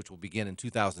tires, which will begin in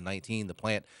 2019. The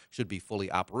plant should be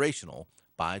fully operational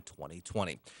by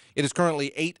 2020. It is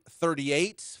currently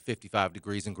 8:38, 55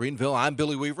 degrees in Greenville. I'm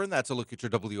Billy Weaver, and that's a look at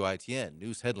your WITN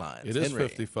News headlines. It is Henry.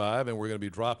 55, and we're going to be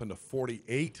dropping to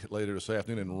 48 later this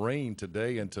afternoon and rain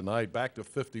today and tonight. Back to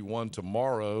 51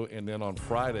 tomorrow, and then on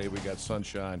Friday we got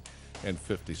sunshine and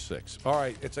 56. All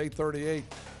right, it's 8:38.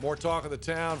 More talk of the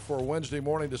town for Wednesday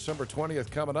morning, December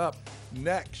 20th coming up.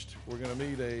 Next, we're going to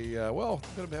meet we're going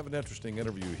to have an interesting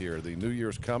interview here. The New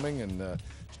Year's coming, and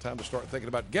it's time to start thinking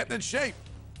about getting in shape.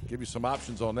 Give you some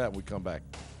options on that when we come back.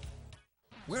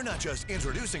 We're not just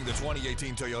introducing the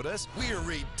 2018 Toyotas, we're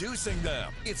reducing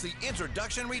them. It's the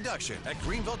introduction reduction at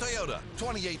Greenville Toyota.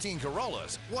 2018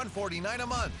 Corollas, $149 a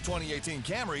month. 2018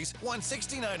 Camrys,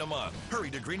 $169 a month.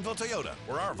 Hurry to Greenville Toyota,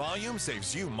 where our volume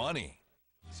saves you money.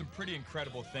 Some pretty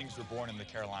incredible things were born in the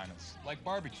Carolinas, like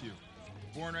barbecue.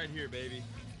 Born right here, baby.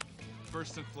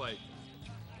 First in flight.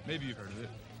 Maybe you've heard of it.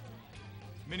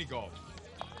 Mini golf.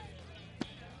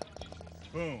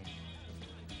 Boom.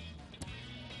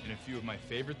 And a few of my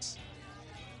favorites,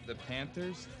 the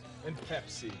Panthers and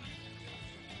Pepsi.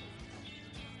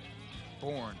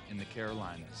 Born in the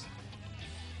Carolinas.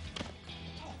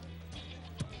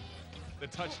 The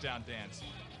touchdown dance,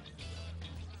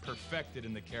 perfected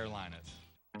in the Carolinas.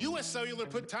 U.S. Cellular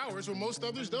put towers where most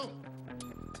others don't.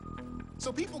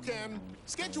 So people can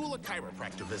schedule a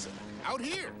chiropractor visit out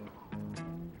here.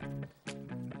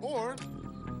 Or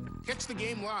catch the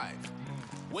game live,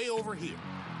 way over here.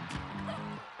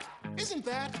 Isn't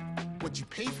that what you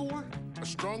pay for? A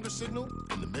stronger signal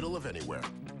in the middle of anywhere.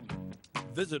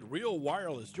 Visit Real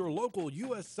Wireless, your local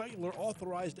U.S. Cellular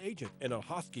authorized agent in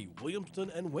Ahoskie,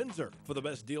 Williamston, and Windsor for the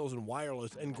best deals in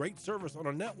wireless and great service on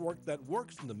a network that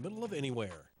works in the middle of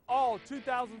anywhere. All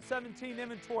 2017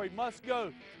 inventory must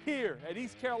go here at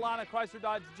East Carolina Chrysler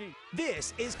Dodge Jeep.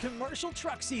 This is commercial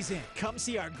truck season. Come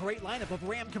see our great lineup of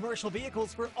Ram commercial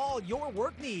vehicles for all your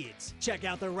work needs. Check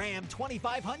out the Ram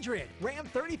 2500, Ram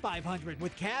 3500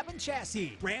 with cab and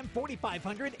chassis, Ram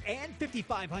 4500 and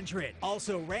 5500.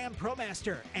 Also Ram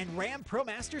ProMaster and Ram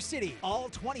ProMaster City. All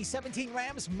 2017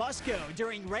 Rams must go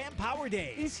during Ram Power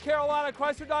Days. East Carolina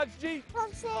Chrysler Dodge Jeep.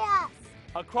 Come see us.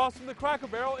 Across from the Cracker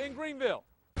Barrel in Greenville.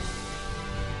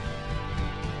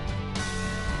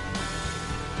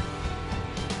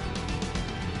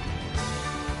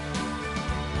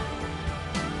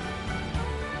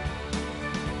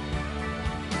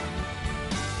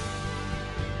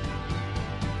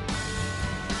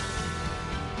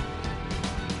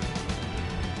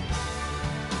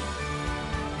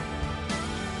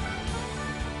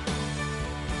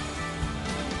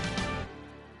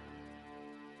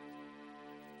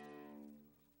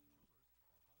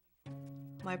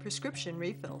 My prescription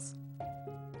refills.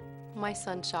 My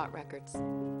son shot records.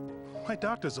 My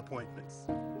doctor's appointments.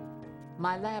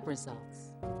 My lab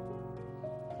results.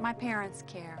 My parents'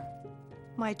 care.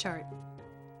 My chart.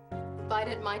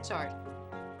 Vidant MyChart.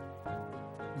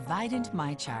 Vidant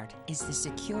MyChart is the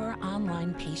secure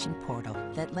online patient portal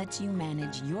that lets you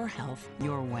manage your health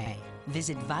your way.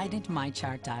 Visit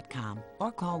VidantMyChart.com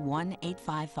or call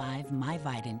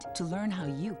 1-855-MyVidant to learn how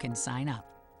you can sign up.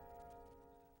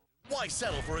 Why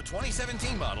settle for a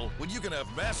 2017 model when you can have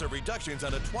massive reductions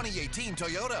on a 2018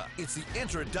 Toyota? It's the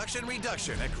Introduction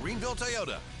Reduction at Greenville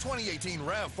Toyota. 2018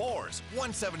 RAV4s,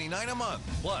 $179 a month.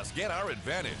 Plus, get our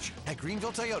advantage at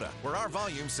Greenville Toyota, where our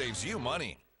volume saves you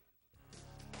money.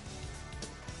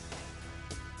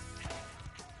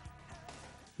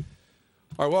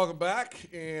 All right, welcome back.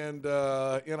 And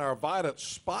in our Vidant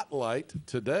Spotlight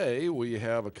today, we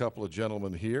have a couple of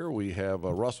gentlemen here. We have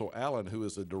Russell Allen, who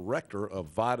is the director of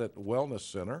Vidant Wellness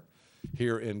Center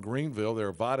here in Greenville. There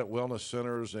are Vidant Wellness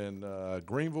Centers in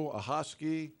Greenville,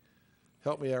 Ahoskie.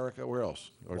 Help me, Erica. Where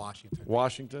else? Washington.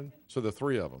 Washington. So the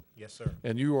three of them. Yes, sir.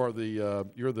 And you are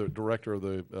you're the director of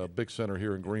the big center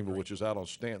here in Greenville, which is out on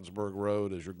Stantonsburg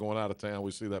Road. As you're going out of town,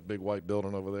 we see that big white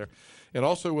building over there. And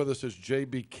also with us is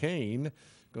J.B. Kane.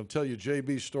 I'm going to tell you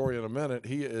JB's story in a minute.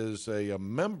 He is a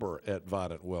member at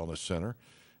Vidant Wellness Center,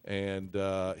 and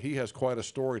he has quite a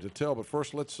story to tell. But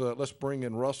first, let's bring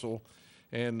in Russell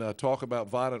and talk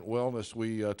about Vidant Wellness.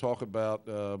 We talk about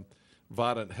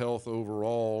Vidant Health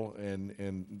overall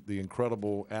and the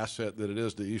incredible asset that it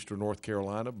is to Eastern North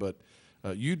Carolina. But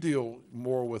you deal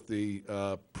more with the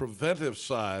preventive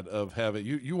side of having,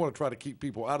 you want to try to keep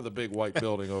people out of the big white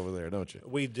building over there, don't you?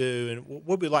 We do, and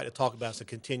what we like to talk about is a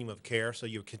continuum of care. So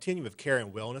your continuum of care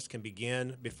and wellness can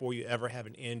begin before you ever have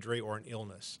an injury or an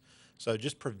illness. So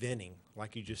just preventing,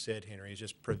 like you just said, Henry, is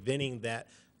just preventing that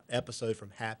episode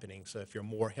from happening. So if you're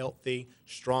more healthy,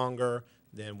 stronger,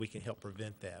 then we can help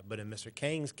prevent that. But in Mr.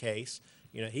 Kane's case,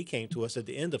 he came to us at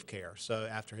the end of care. So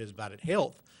after his Vidant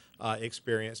Health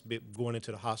experience, going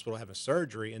into the hospital, having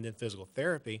surgery, and then physical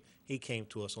therapy, he came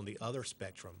to us on the other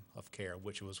spectrum of care,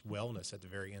 which was wellness at the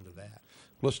very end of that.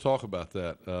 Let's talk about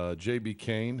that. J.B.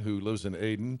 Kane, who lives in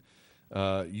Ayden,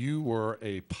 you were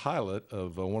a pilot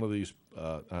of one of these,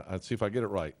 I'd see if I get it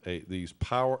right, these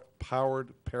powered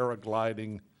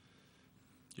paragliding.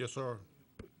 Yes, sir.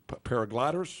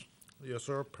 Paragliders? Yes,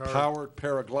 sir. Powered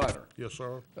paraglider. Yes,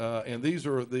 sir. And these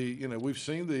are we've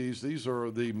seen these. These are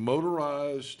the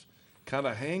motorized kind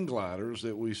of hang gliders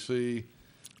that we see.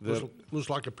 That looks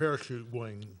like a parachute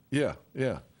wing. Yeah,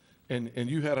 yeah. And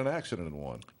you had an accident in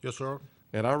one. Yes, sir.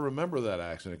 And I remember that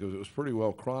accident because it was pretty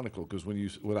well chronicled. Because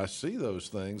when I see those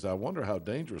things, I wonder how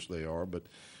dangerous they are. But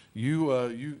you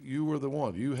were the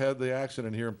one. You had the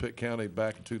accident here in Pitt County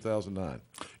back in 2009.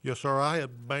 Yes, sir. I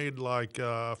had made like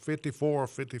 54 or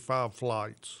 55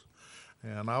 flights,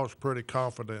 and I was pretty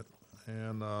confident.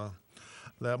 And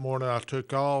that morning I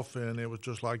took off, and it was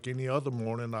just like any other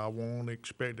morning. I wasn't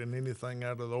expecting anything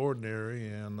out of the ordinary,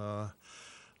 and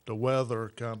the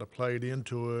weather kind of played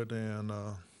into it, and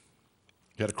you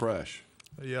had a crash.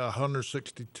 Yeah,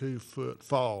 162-foot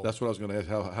fall. That's what I was going to ask.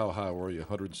 How high were you?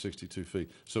 162 feet.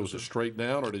 So was it straight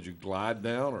down, or did you glide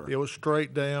down? Or? It was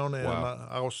straight down, and wow.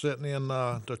 I was sitting in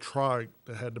the trike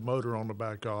that had the motor on the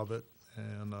back of it,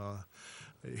 and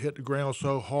it hit the ground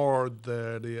so hard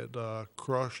that it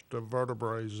crushed the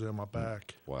vertebrae in my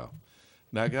back. Wow.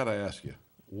 Now, I got to ask you,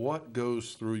 what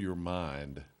goes through your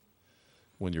mind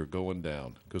when you're going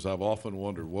down? Because I've often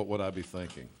wondered, what would I be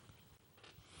thinking?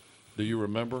 Do you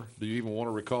remember? Do you even want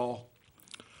to recall?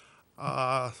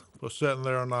 I was sitting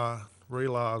there and I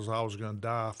realized I was going to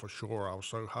die for sure. I was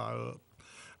so high up.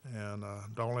 And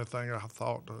the only thing I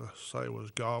thought to say was,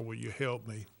 God, will you help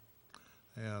me?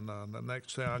 And the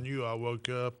next thing I knew, I woke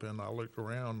up and I looked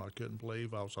around. And I couldn't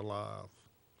believe I was alive.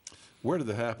 Where did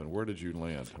that happen? Where did you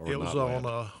land? Or It was not on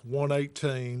land?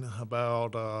 118,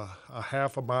 about a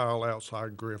half a mile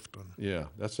outside Grifton. Yeah,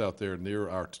 that's out there near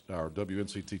our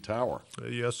WNCT tower.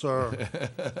 Yes, sir.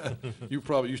 You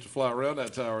probably used to fly around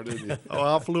that tower, didn't you?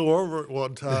 Oh, I flew over it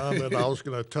one time, and I was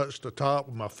going to touch the top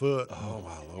with my foot. Oh,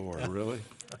 my Lord, really?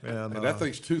 And that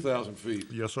thing's 2,000 feet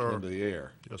yes, sir. into the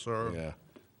air. Yes, sir. Yeah.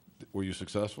 Were you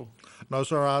successful? No,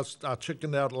 sir. I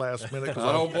chickened out last minute.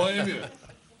 I don't blame you.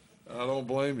 I don't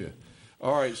blame you.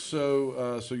 All right,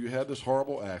 so so you had this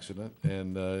horrible accident,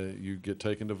 and you get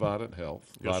taken to Vidant Health,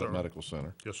 Yes, Vidant sir. Medical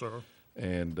Center. Yes, sir.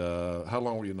 And how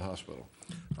long were you in the hospital?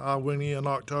 I went in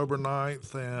October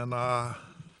 9th, and I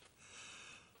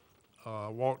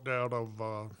walked out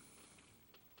of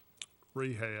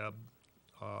rehab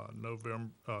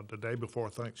November, the day before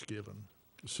Thanksgiving.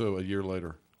 So a year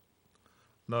later?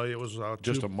 No, it was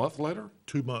Just a month later?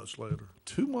 2 months later.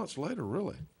 2 months later,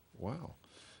 really? Wow.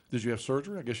 Did you have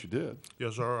surgery? I guess you did.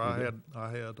 Yes, sir. You I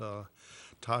had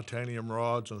titanium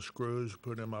rods and screws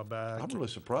put in my back. I'm really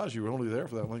surprised you were only there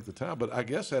for that length of time. But I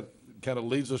guess that kind of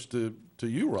leads us to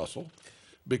you, Russell,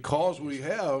 because we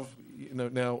have,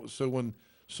 now, so when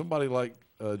somebody like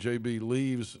JB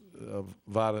leaves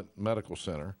Vidant Medical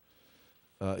Center,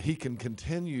 he can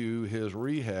continue his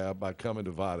rehab by coming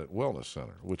to Vidant Wellness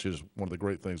Center, which is one of the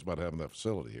great things about having that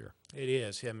facility here. It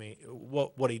is. I mean,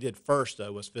 what he did first,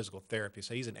 though, was physical therapy.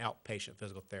 So he's an outpatient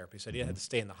physical therapy. So he didn't have to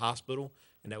stay in the hospital,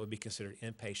 and that would be considered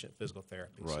inpatient physical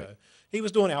therapy. Right. So he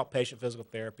was doing outpatient physical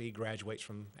therapy. He graduates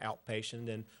from outpatient,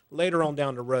 and later on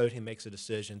down the road, he makes a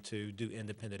decision to do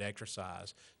independent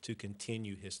exercise to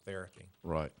continue his therapy.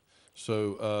 Right.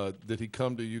 So did he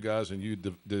come to you guys and you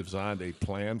designed a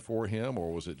plan for him,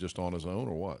 or was it just on his own,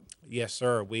 or what? Yes,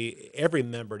 sir. Every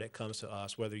member that comes to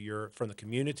us, whether you're from the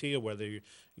community or whether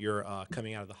you're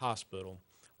coming out of the hospital,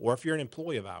 or if you're an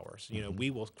employee of ours,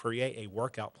 we will create a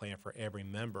workout plan for every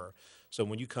member. So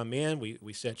when you come in,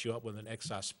 we set you up with an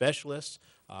exercise specialist.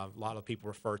 A lot of people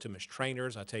refer to them as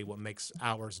trainers. I tell you what makes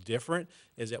ours different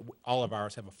is that all of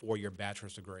ours have a 4-year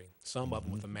bachelor's degree, some of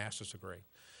them with a master's degree.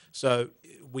 So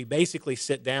we basically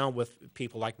sit down with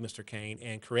people like Mr. Kane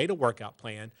and create a workout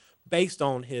plan based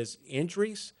on his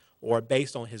injuries or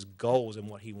based on his goals and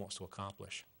what he wants to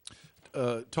accomplish.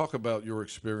 Talk about your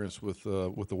experience with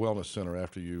the Wellness Center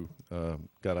after you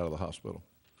got out of the hospital.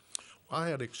 I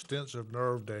had extensive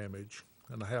nerve damage,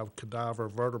 and I have cadaver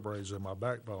vertebrae in my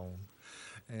backbone.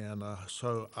 And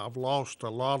so I've lost a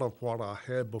lot of what I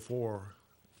had before.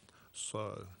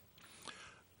 So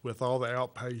with all the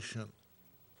outpatient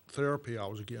therapy I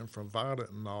was getting from Vidant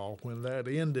and all, when that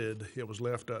ended, it was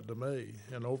left up to me.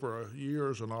 And over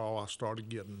years and all, I started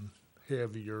getting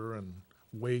heavier and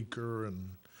weaker, and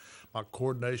my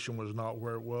coordination was not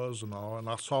where it was and all. And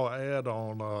I saw an ad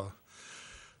on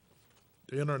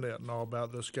the internet and all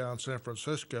about this guy in San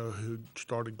Francisco who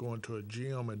started going to a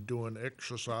gym and doing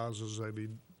exercises that he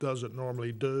doesn't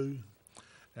normally do,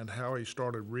 and how he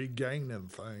started regaining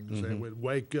things. Mm-hmm. It would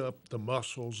wake up the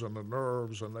muscles and the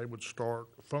nerves, and they would start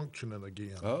functioning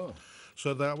again. Oh.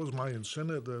 So that was my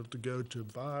incentive to go to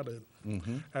Vidant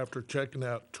after checking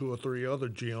out 2 or 3 other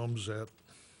gyms that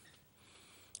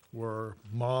were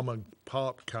mom and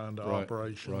pop kind of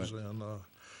operations. Right. And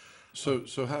So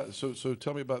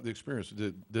tell me about the experience.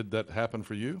 Did that happen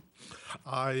for you?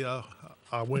 I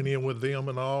went in with them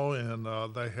and all, and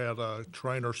they had a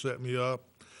trainer set me up,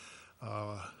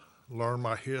 learn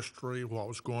my history, what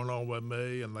was going on with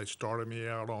me, and they started me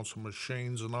out on some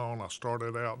machines and all. And I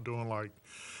started out doing like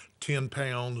 10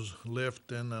 pounds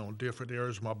lifting on different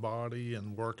areas of my body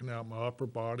and working out my upper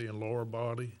body and lower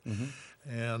body.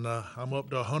 And I'm up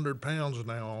to 100 pounds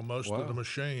now on most of the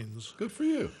machines. Good for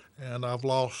you. And I've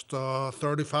lost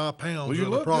 35 pounds Well, you in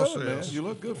the look process. good, man. You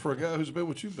look good for a guy who's been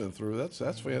what you've been through.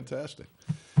 That's fantastic.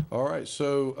 All right,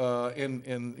 so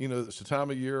it's the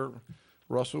time of year,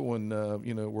 Russell, when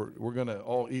we're going to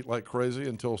all eat like crazy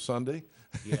until Sunday.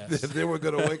 Yes. Then we're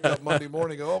going to wake up Monday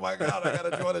morning and go, oh my God, I got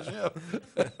to join a gym.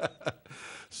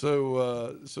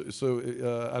 So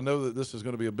I know that this is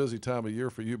going to be a busy time of year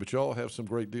for you, but you all have some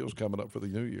great deals coming up for the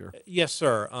new year. Yes,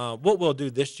 sir. What we'll do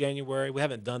this January, we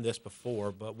haven't done this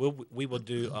before, but we will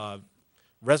do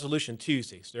Resolution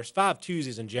Tuesdays. There's 5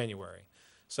 Tuesdays in January.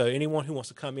 So anyone who wants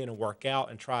to come in and work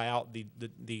out and try out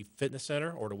the fitness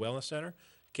center or the wellness center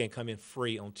can come in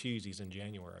free on Tuesdays in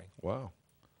January. Wow.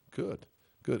 Good.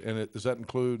 And does that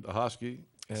include Ahoskie?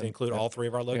 Does it include all 3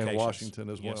 of our locations? And Washington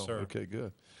as well? Yes, sir. Okay,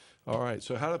 good. All right.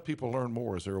 So how do people learn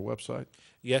more? Is there a website?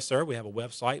 Yes, sir. We have a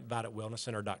website,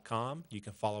 VidantWellnessCenter.com. You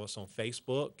can follow us on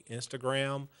Facebook,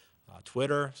 Instagram,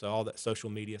 Twitter, so all that social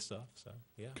media stuff. So,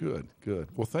 yeah. Good, good.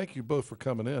 Well, thank you both for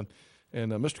coming in.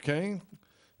 And Mr. Kane,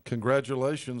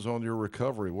 congratulations on your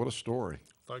recovery. What a story.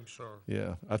 Thanks, sir.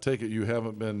 Yeah. I take it you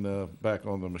haven't been back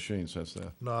on the machine since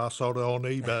then. No, I sold it on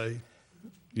eBay.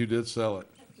 You did sell it.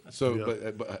 So,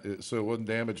 Yeah. so it wasn't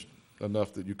damaged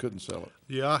enough that you couldn't sell it.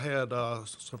 Yeah, I had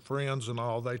some friends and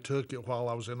all. They took it while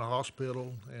I was in the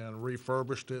hospital and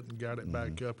refurbished it and got it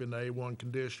back up in the A1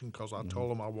 condition because I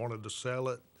told them I wanted to sell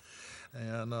it.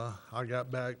 And I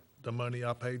got back the money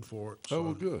I paid for it. So. Oh,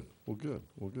 well, good. Well, good.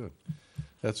 Well, good.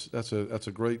 That's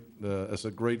a great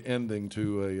ending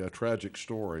to a tragic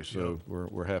story. So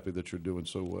we're happy that you're doing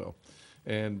so well.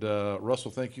 And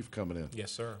Russell, thank you for coming in.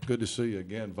 Yes, sir. Good to see you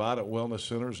again. Vidant Wellness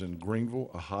Centers in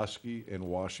Greenville, Ahoskie, and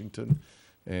Washington.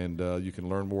 And you can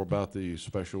learn more about the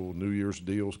special New Year's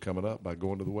deals coming up by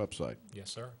going to the website. Yes,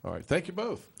 sir. All right. Thank you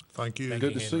both. Thank you.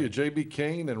 Good to see you. J.B.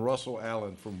 Kane and Russell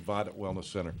Allen from Vidant Wellness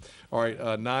Center. All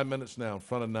right. 9 minutes now. In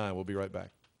front of 9. We'll be right back.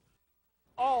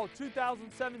 All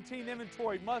 2017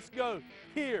 inventory must go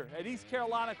here at East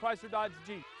Carolina Chrysler Dodge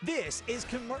Jeep. This is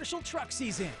commercial truck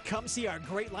season. Come see our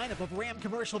great lineup of Ram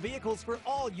commercial vehicles for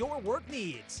all your work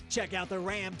needs. Check out the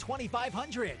Ram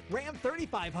 2500, Ram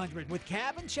 3500 with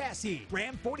cab and chassis,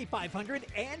 Ram 4500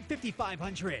 and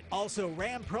 5500. Also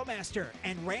Ram ProMaster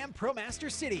and Ram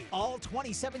ProMaster City. All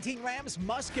 2017 Rams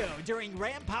must go during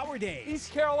Ram Power Days.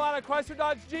 East Carolina Chrysler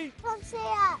Dodge Jeep. Come see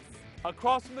us.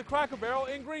 Across from the Cracker Barrel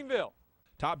in Greenville.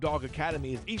 Top Dog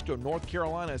Academy is Eastern North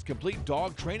Carolina's complete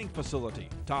dog training facility.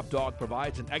 Top Dog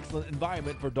provides an excellent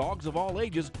environment for dogs of all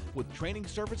ages with training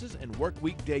services and work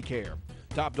week daycare.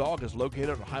 Top Dog is located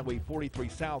on Highway 43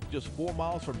 South, just 4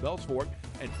 miles from Bells Fork,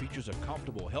 and features a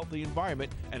comfortable, healthy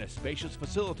environment and a spacious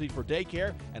facility for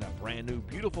daycare and a brand new,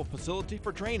 beautiful facility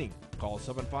for training. Call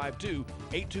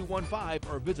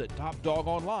 752-8215 or visit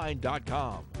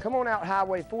TopDogOnline.com. Come on out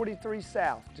Highway 43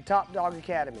 South to Top Dog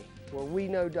Academy, where we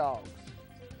know dogs.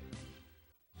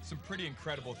 Some pretty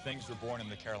incredible things were born in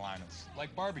the Carolinas,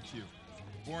 like barbecue.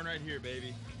 Born right here,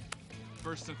 baby.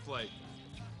 First in flight.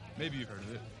 Maybe you've heard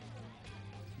of it.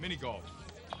 Mini golf.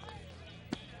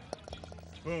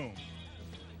 Boom.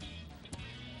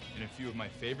 And a few of my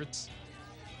favorites,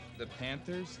 the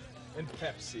Panthers and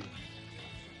Pepsi.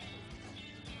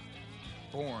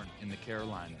 Born in the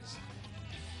Carolinas.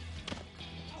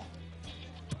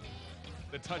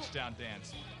 The touchdown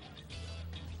dance.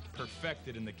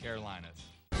 Perfected in the Carolinas.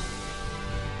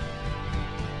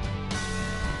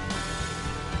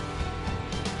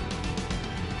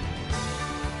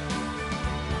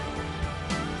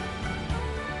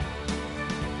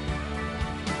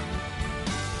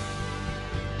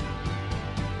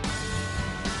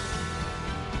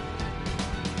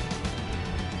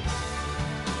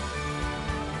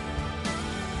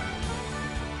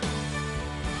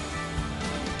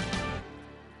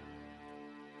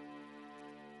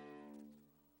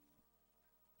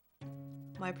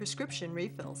 My prescription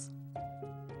refills.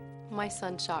 My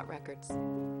son's shot records.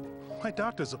 My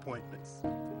doctor's appointments.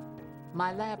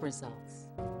 My lab results.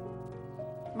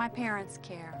 My parents'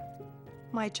 care.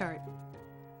 My chart.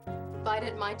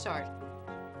 Vidant MyChart.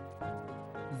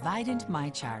 Vidant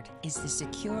MyChart is the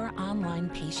secure online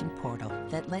patient portal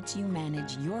that lets you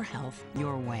manage your health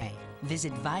your way.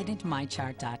 Visit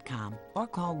VidantMyChart.com or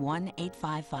call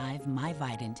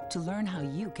 1-855-MyVidant to learn how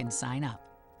you can sign up.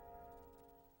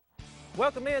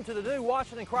 Welcome into the new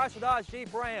Washington Chrysler Dodge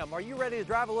Jeep Ram. Are you ready to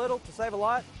drive a little to save a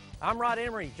lot? I'm Rod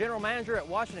Emery, General Manager at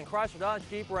Washington Chrysler Dodge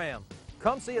Jeep Ram.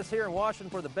 Come see us here in Washington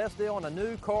for the best deal on a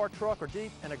new car, truck, or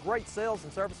Jeep and a great sales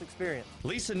and service experience.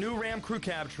 Lease a new Ram Crew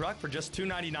Cab truck for just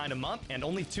 $299 a month and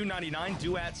only $299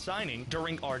 due at signing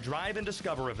during our Drive and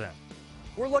Discover event.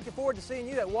 We're looking forward to seeing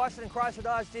you at Washington Chrysler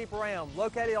Dodge Jeep Ram,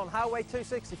 located on Highway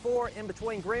 264 in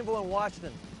between Greenville and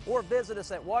Washington, or visit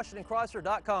us at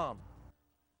WashingtonChrysler.com.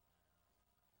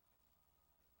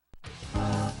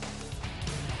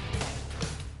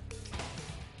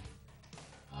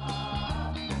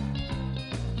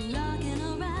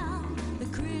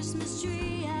 Christmas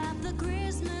tree at the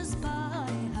Christmas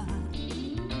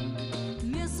party.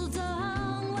 Mistletoe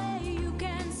hung where you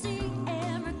can see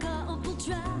every couple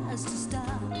tries to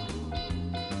stop.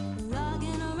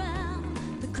 Rocking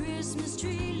around the Christmas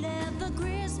tree, let the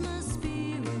Christmas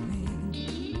spirit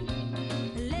ring.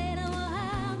 Later we'll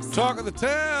have Talk of the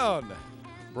Town,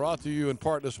 brought to you in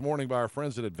part this morning by our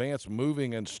friends at Advanced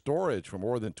Moving and Storage. For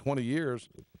more than 20 years,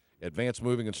 Advanced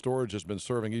Moving and Storage has been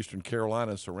serving Eastern Carolina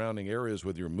and surrounding areas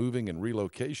with your moving and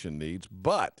relocation needs.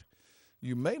 But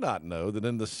you may not know that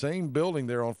in the same building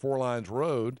there on Four Lines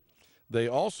Road, they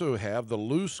also have the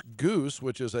Loose Goose,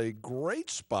 which is a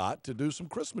great spot to do some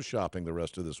Christmas shopping the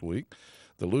rest of this week.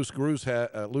 The Loose Goose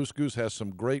has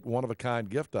some great one-of-a-kind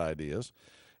gift ideas,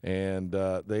 and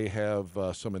they have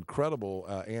some incredible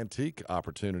antique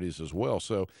opportunities as well.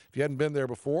 So if you hadn't been there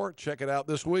before, check it out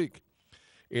this week.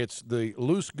 It's the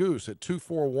Loose Goose at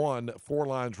 241 Four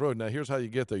Lines Road. Now, here's how you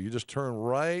get there. You just turn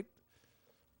right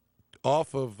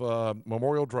off of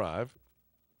Memorial Drive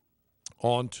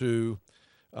onto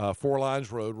Four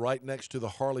Lines Road, right next to the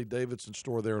Harley-Davidson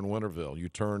store there in Winterville. You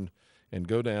turn and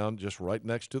go down just right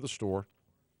next to the store,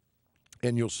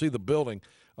 and you'll see the building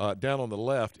down on the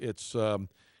left. It's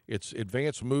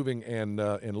Advanced Moving and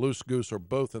Loose Goose are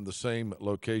both in the same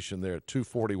location there at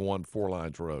 241 Four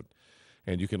Lines Road.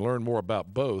 And you can learn more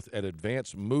about both at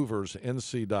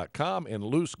advancedmoversnc.com and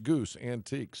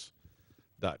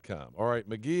loosegooseantiques.com. All right,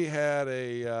 McGee had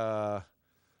a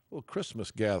little Christmas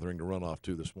gathering to run off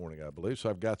to this morning, I believe. So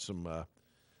I've got some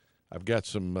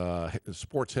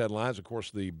sports headlines. Of course,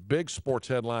 the big sports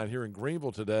headline here in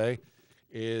Greenville today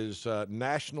is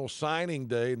National Signing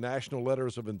Day. National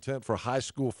letters of intent for high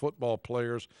school football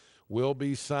players will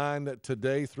be signed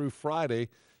today through Friday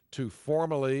to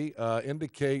formally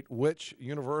indicate which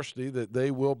university that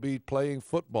they will be playing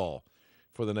football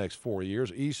for the next 4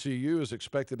 years. ECU is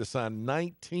expected to sign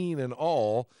 19 in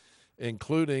all,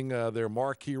 including their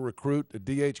marquee recruit,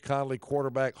 D.H. Conley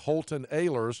quarterback Holton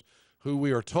Ahlers, who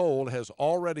we are told has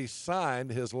already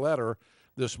signed his letter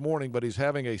this morning, but he's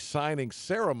having a signing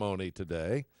ceremony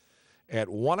today at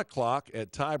 1 o'clock at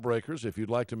Tiebreakers. If you'd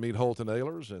like to meet Holton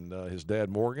Ahlers and his dad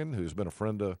Morgan, who's been a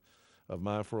friend of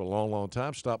mine for a long, long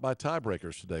time, stop by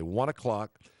Tiebreakers today. 1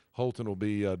 o'clock, Holton will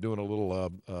be doing a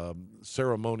little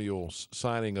ceremonial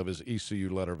signing of his ECU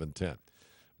letter of intent.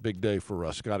 Big day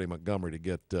for Scotty Montgomery to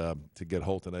get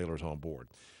Holton Ahlers on board.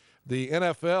 The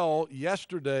NFL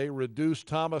yesterday reduced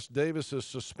Thomas Davis's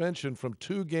suspension from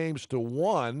 2 games to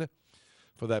 1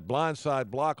 for that blindside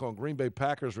block on Green Bay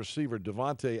Packers receiver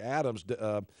Devontae Adams.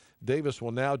 Davis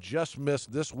will now just miss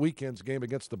this weekend's game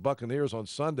against the Buccaneers on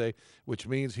Sunday, which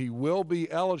means he will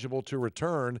be eligible to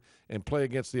return and play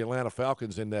against the Atlanta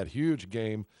Falcons in that huge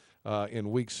game in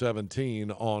Week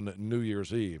 17 on New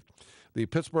Year's Eve. The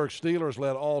Pittsburgh Steelers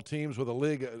led all teams with a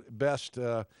league best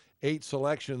 8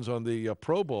 selections on the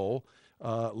Pro Bowl.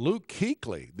 Luke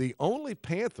Kuechly, the only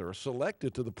Panther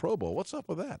selected to the Pro Bowl. What's up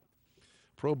with that?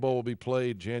 Pro Bowl will be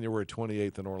played January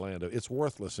 28th in Orlando. It's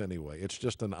worthless anyway. It's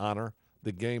just an honor.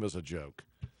 The game is a joke.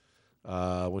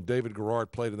 When David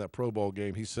Garrard played in that Pro Bowl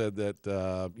game, he said that,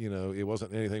 it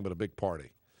wasn't anything but a big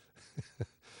party.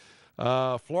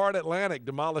 Florida Atlantic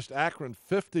demolished Akron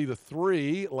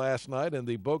 50-3 last night in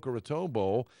the Boca Raton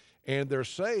Bowl, and they're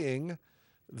saying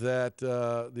that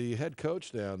the head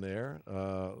coach down there,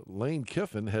 Lane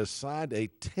Kiffin, has signed a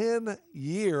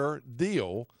 10-year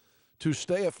deal to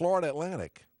stay at Florida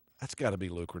Atlantic. That's got to be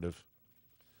lucrative.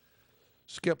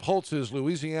 Skip Holtz's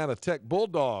Louisiana Tech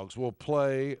Bulldogs will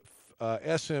play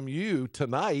SMU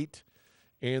tonight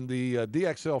in the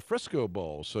DXL Frisco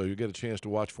Bowl. So you get a chance to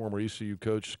watch former ECU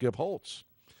coach Skip Holtz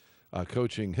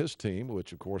coaching his team,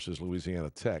 which, of course, is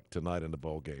Louisiana Tech, tonight in the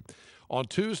bowl game. On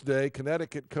Tuesday,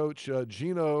 Connecticut coach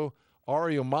Gino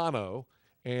Ariomano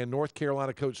and North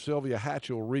Carolina coach Sylvia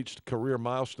Hatchell reached career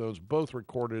milestones. Both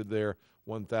recorded their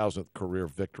 1,000th career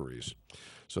victories.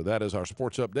 So that is our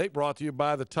sports update, brought to you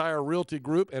by the Tire Realty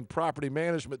Group and Property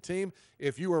Management Team.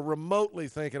 If you are remotely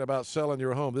thinking about selling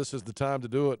your home, this is the time to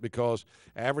do it, because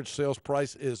average sales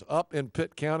price is up in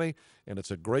Pitt County, and it's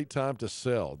a great time to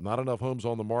sell. Not enough homes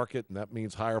on the market, and that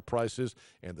means higher prices,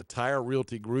 and the Tire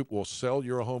Realty Group will sell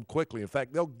your home quickly. In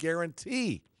fact, they'll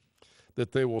guarantee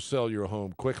that they will sell your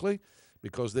home quickly,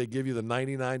 because they give you the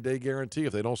 99-day guarantee.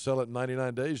 If they don't sell it in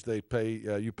 99 days, you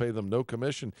pay them no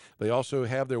commission. They also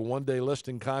have their one-day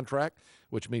listing contract,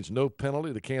 which means no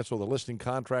penalty to cancel the listing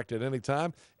contract at any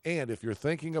time. And if you're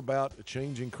thinking about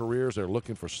changing careers, they're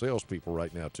looking for salespeople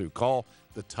right now, too. Call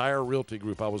the Tire Realty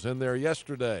Group. I was in there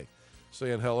yesterday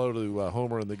saying hello to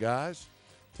Homer and the guys,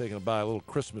 taking by a little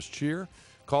Christmas cheer.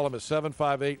 Call them at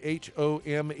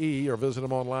 758-HOME or visit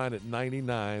them online at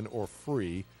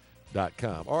 99orfree.com.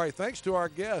 All right, thanks to our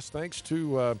guests. Thanks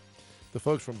to the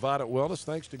folks from Vidant Wellness.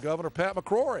 Thanks to Governor Pat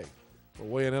McCrory for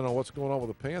weighing in on what's going on with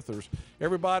the Panthers.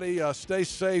 Everybody, stay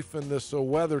safe in this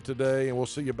weather today, and we'll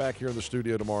see you back here in the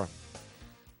studio tomorrow.